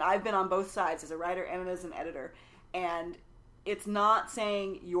better. And I've been on both sides as a writer and as an editor. And it's not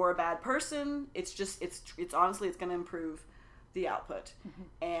saying you're a bad person. It's just it's honestly it's going to improve the output.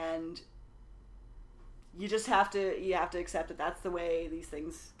 Mm-hmm. And you just have to accept that that's the way these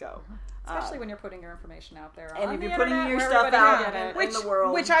things go. Especially when you're putting your information out there. And if you're putting your stuff out in the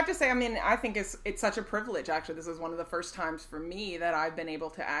world. Which I have to say, I think it's such a privilege, actually. This is one of the first times for me that I've been able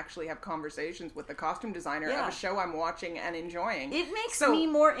to actually have conversations with the costume designer of a show I'm watching and enjoying. It makes me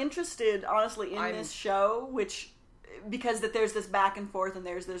more interested, honestly, in this show, because that there's this back and forth and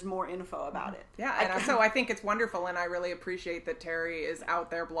there's more info about it. Yeah, and so I think it's wonderful, and I really appreciate that Terry is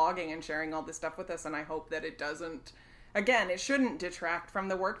out there blogging and sharing all this stuff with us, and I hope that it doesn't... Again, it shouldn't detract from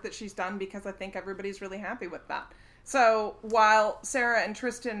the work that she's done, because I think everybody's really happy with that. So while Sarah and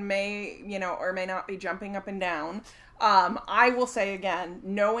Tristan may, or may not be jumping up and down, I will say again,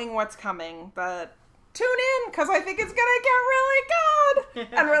 knowing what's coming, but tune in, because I think it's going to get really good.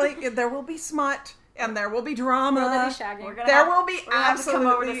 And really, there will be smut. And there will be drama. Will there be shagging? There will be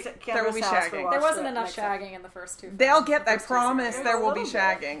absolutely. There will be shagging. There wasn't enough shagging in the first two. They'll get. I promise. There will be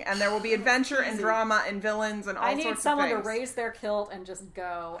shagging, and there will be adventure and drama and villains and all sorts of things. I need someone to raise their kilt and just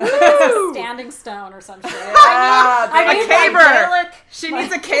go. A standing stone or some shit. I need a caber. She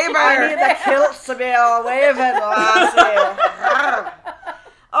needs a caber. I need the kilt to be all waving.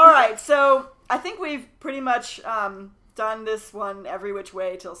 All right, so I think we've pretty much done this one every which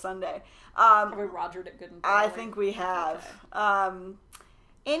way till Sunday. Have we rogered it good and thoroughly? I think we have.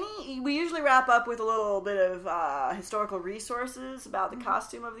 Okay. We usually wrap up with a little bit of historical resources about the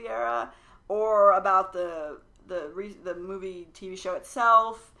costume of the era, or about the movie TV show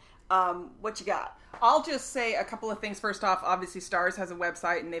itself. What you got? I'll just say a couple of things. First off, obviously Starz has a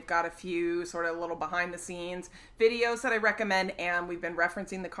website, and they've got a few sort of little behind the scenes videos that I recommend, and we've been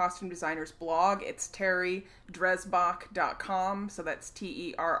referencing the costume designer's blog. It's terrydresbach.com, so that's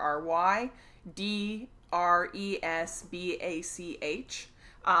TerryDresbach.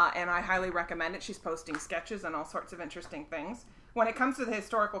 And I highly recommend it. She's posting sketches and all sorts of interesting things. When it comes to the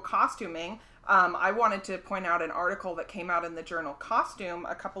historical costuming, I wanted to point out an article that came out in the journal Costume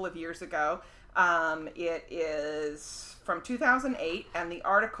a couple of years ago. It is from 2008, and the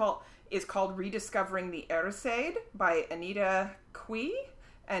article is called Rediscovering the Erisade by Anita Cui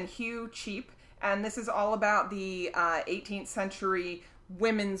and Hugh Cheap. And this is all about the 18th century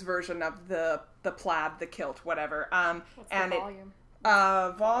women's version of the plaid, the kilt, whatever. What's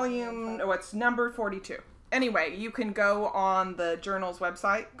the volume? It's number 42. Anyway, you can go on the journal's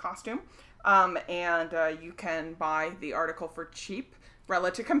website, Costume, and you can buy the article for cheap.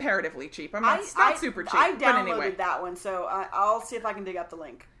 Comparatively cheap. It's not super cheap. I downloaded but anyway. that one, so I'll see if I can dig up the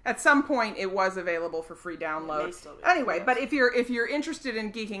link. At some point, it was available for free download. Anyway, but if you're interested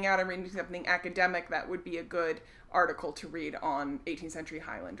in geeking out and reading something academic, that would be a good article to read on 18th century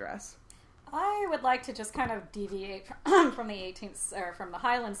Highland dress. I would like to just kind of deviate from the 18th or from the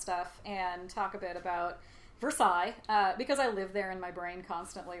Highland stuff and talk a bit about Versailles, because I live there in my brain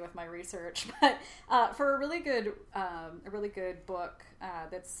constantly with my research. But for a really good book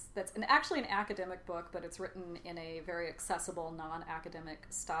that's actually an academic book, but it's written in a very accessible, non-academic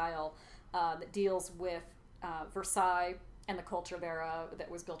style that deals with Versailles and the culture thereof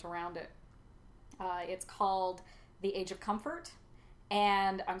that was built around it. It's called The Age of Comfort.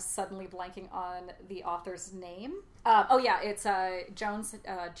 And I'm suddenly blanking on the author's name. It's Joan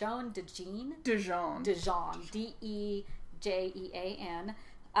Dijean. Dijean. Dejean.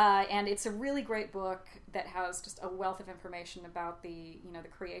 And it's a really great book that has just a wealth of information about the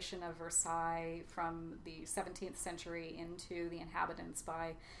creation of Versailles from the 17th century into the inhabitants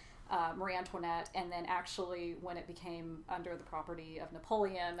by Marie Antoinette, and then actually when it became under the property of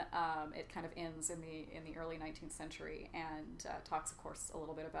Napoleon, it kind of ends in the early 19th century, and talks, of course, a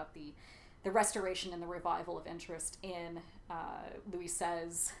little bit about the restoration and the revival of interest in Louis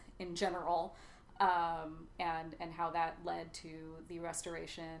XVI in general, and how that led to the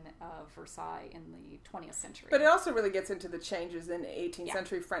restoration of Versailles in the 20th century. But it also really gets into the changes in 18th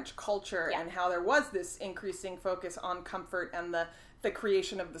century French culture and how there was this increasing focus on comfort and the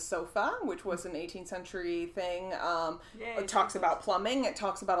creation of the sofa, which was an 18th century thing. It talks about plumbing. It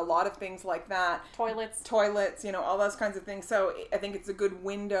talks about a lot of things like that. Toilets, all those kinds of things. So I think it's a good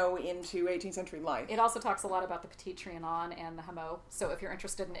window into 18th century life. It also talks a lot about the Petit Trianon and the Hameau. So if you're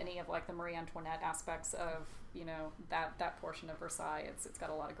interested in any of like the Marie Antoinette aspects of, that portion of Versailles, it's got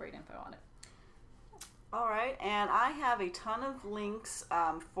a lot of great info on it. All right, and I have a ton of links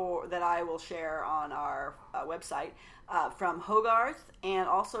that I will share on our website from Hogarth and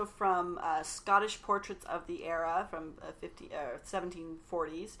also from Scottish portraits of the era from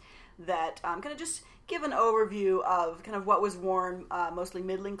 1740s that I'm going to just give an overview of kind of what was worn, mostly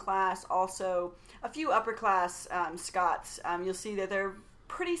middling class, also a few upper class Scots. You'll see that they're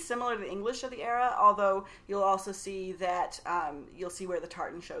pretty similar to the English of the era, although you'll also see that you'll see where the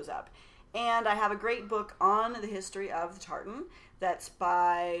tartan shows up. And I have a great book on the history of the tartan that's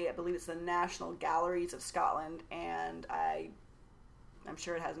by, I believe it's the National Galleries of Scotland, and I'm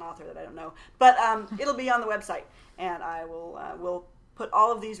sure it has an author that I don't know, but it'll be on the website, and I will put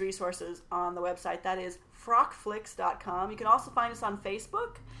all of these resources on the website. That is frockflix.com. You can also find us on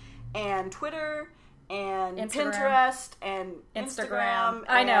Facebook and Twitter and Pinterest and Instagram.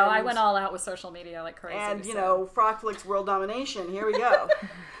 I know, I went all out with social media like crazy. And, Frockflix world domination. Here we go.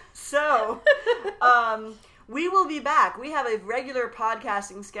 So, we will be back. We have a regular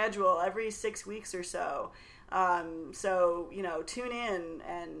podcasting schedule every 6 weeks or so. Tune in.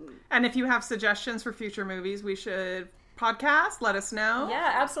 And if you have suggestions for future movies we should podcast, let us know.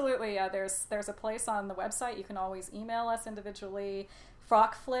 Yeah, absolutely. There's a place on the website. You can always email us individually,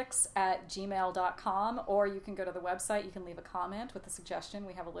 frockflix@gmail.com, or you can go to the website. You can leave a comment with a suggestion.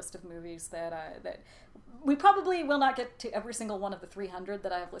 We have a list of movies that we probably will not get to every single one of the 300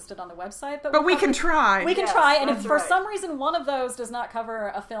 that I have listed on the website, but we can try. We can try, and if for some reason one of those does not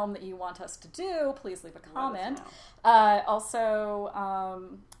cover a film that you want us to do, please leave a comment. I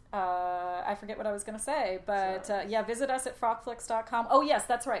forget what I was going to say, but visit us at frockflix.com. Oh yes,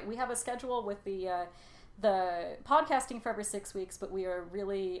 that's right. We have a schedule with the podcasting for every 6 weeks, but we are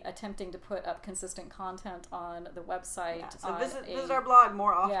really attempting to put up consistent content on the website. Yeah, so visit our blog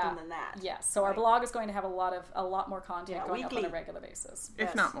more often than that. Yes, so our blog is going to have a lot more content going weekly. up on a regular basis.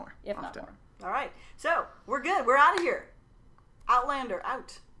 If not more. All right, so we're good. We're out of here. Outlander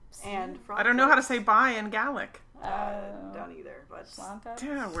out. And I don't know how to say bye in Gaelic. Don't either, but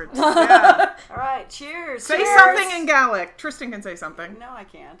yeah. All right, cheers. Say something in Gaelic. Tristan can say something. No, I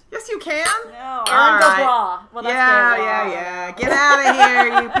can't. Yes, you can. No. All right. Well, that's yeah. Get out of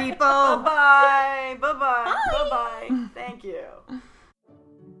here, you people. Bye-bye. Bye-bye. Bye-bye.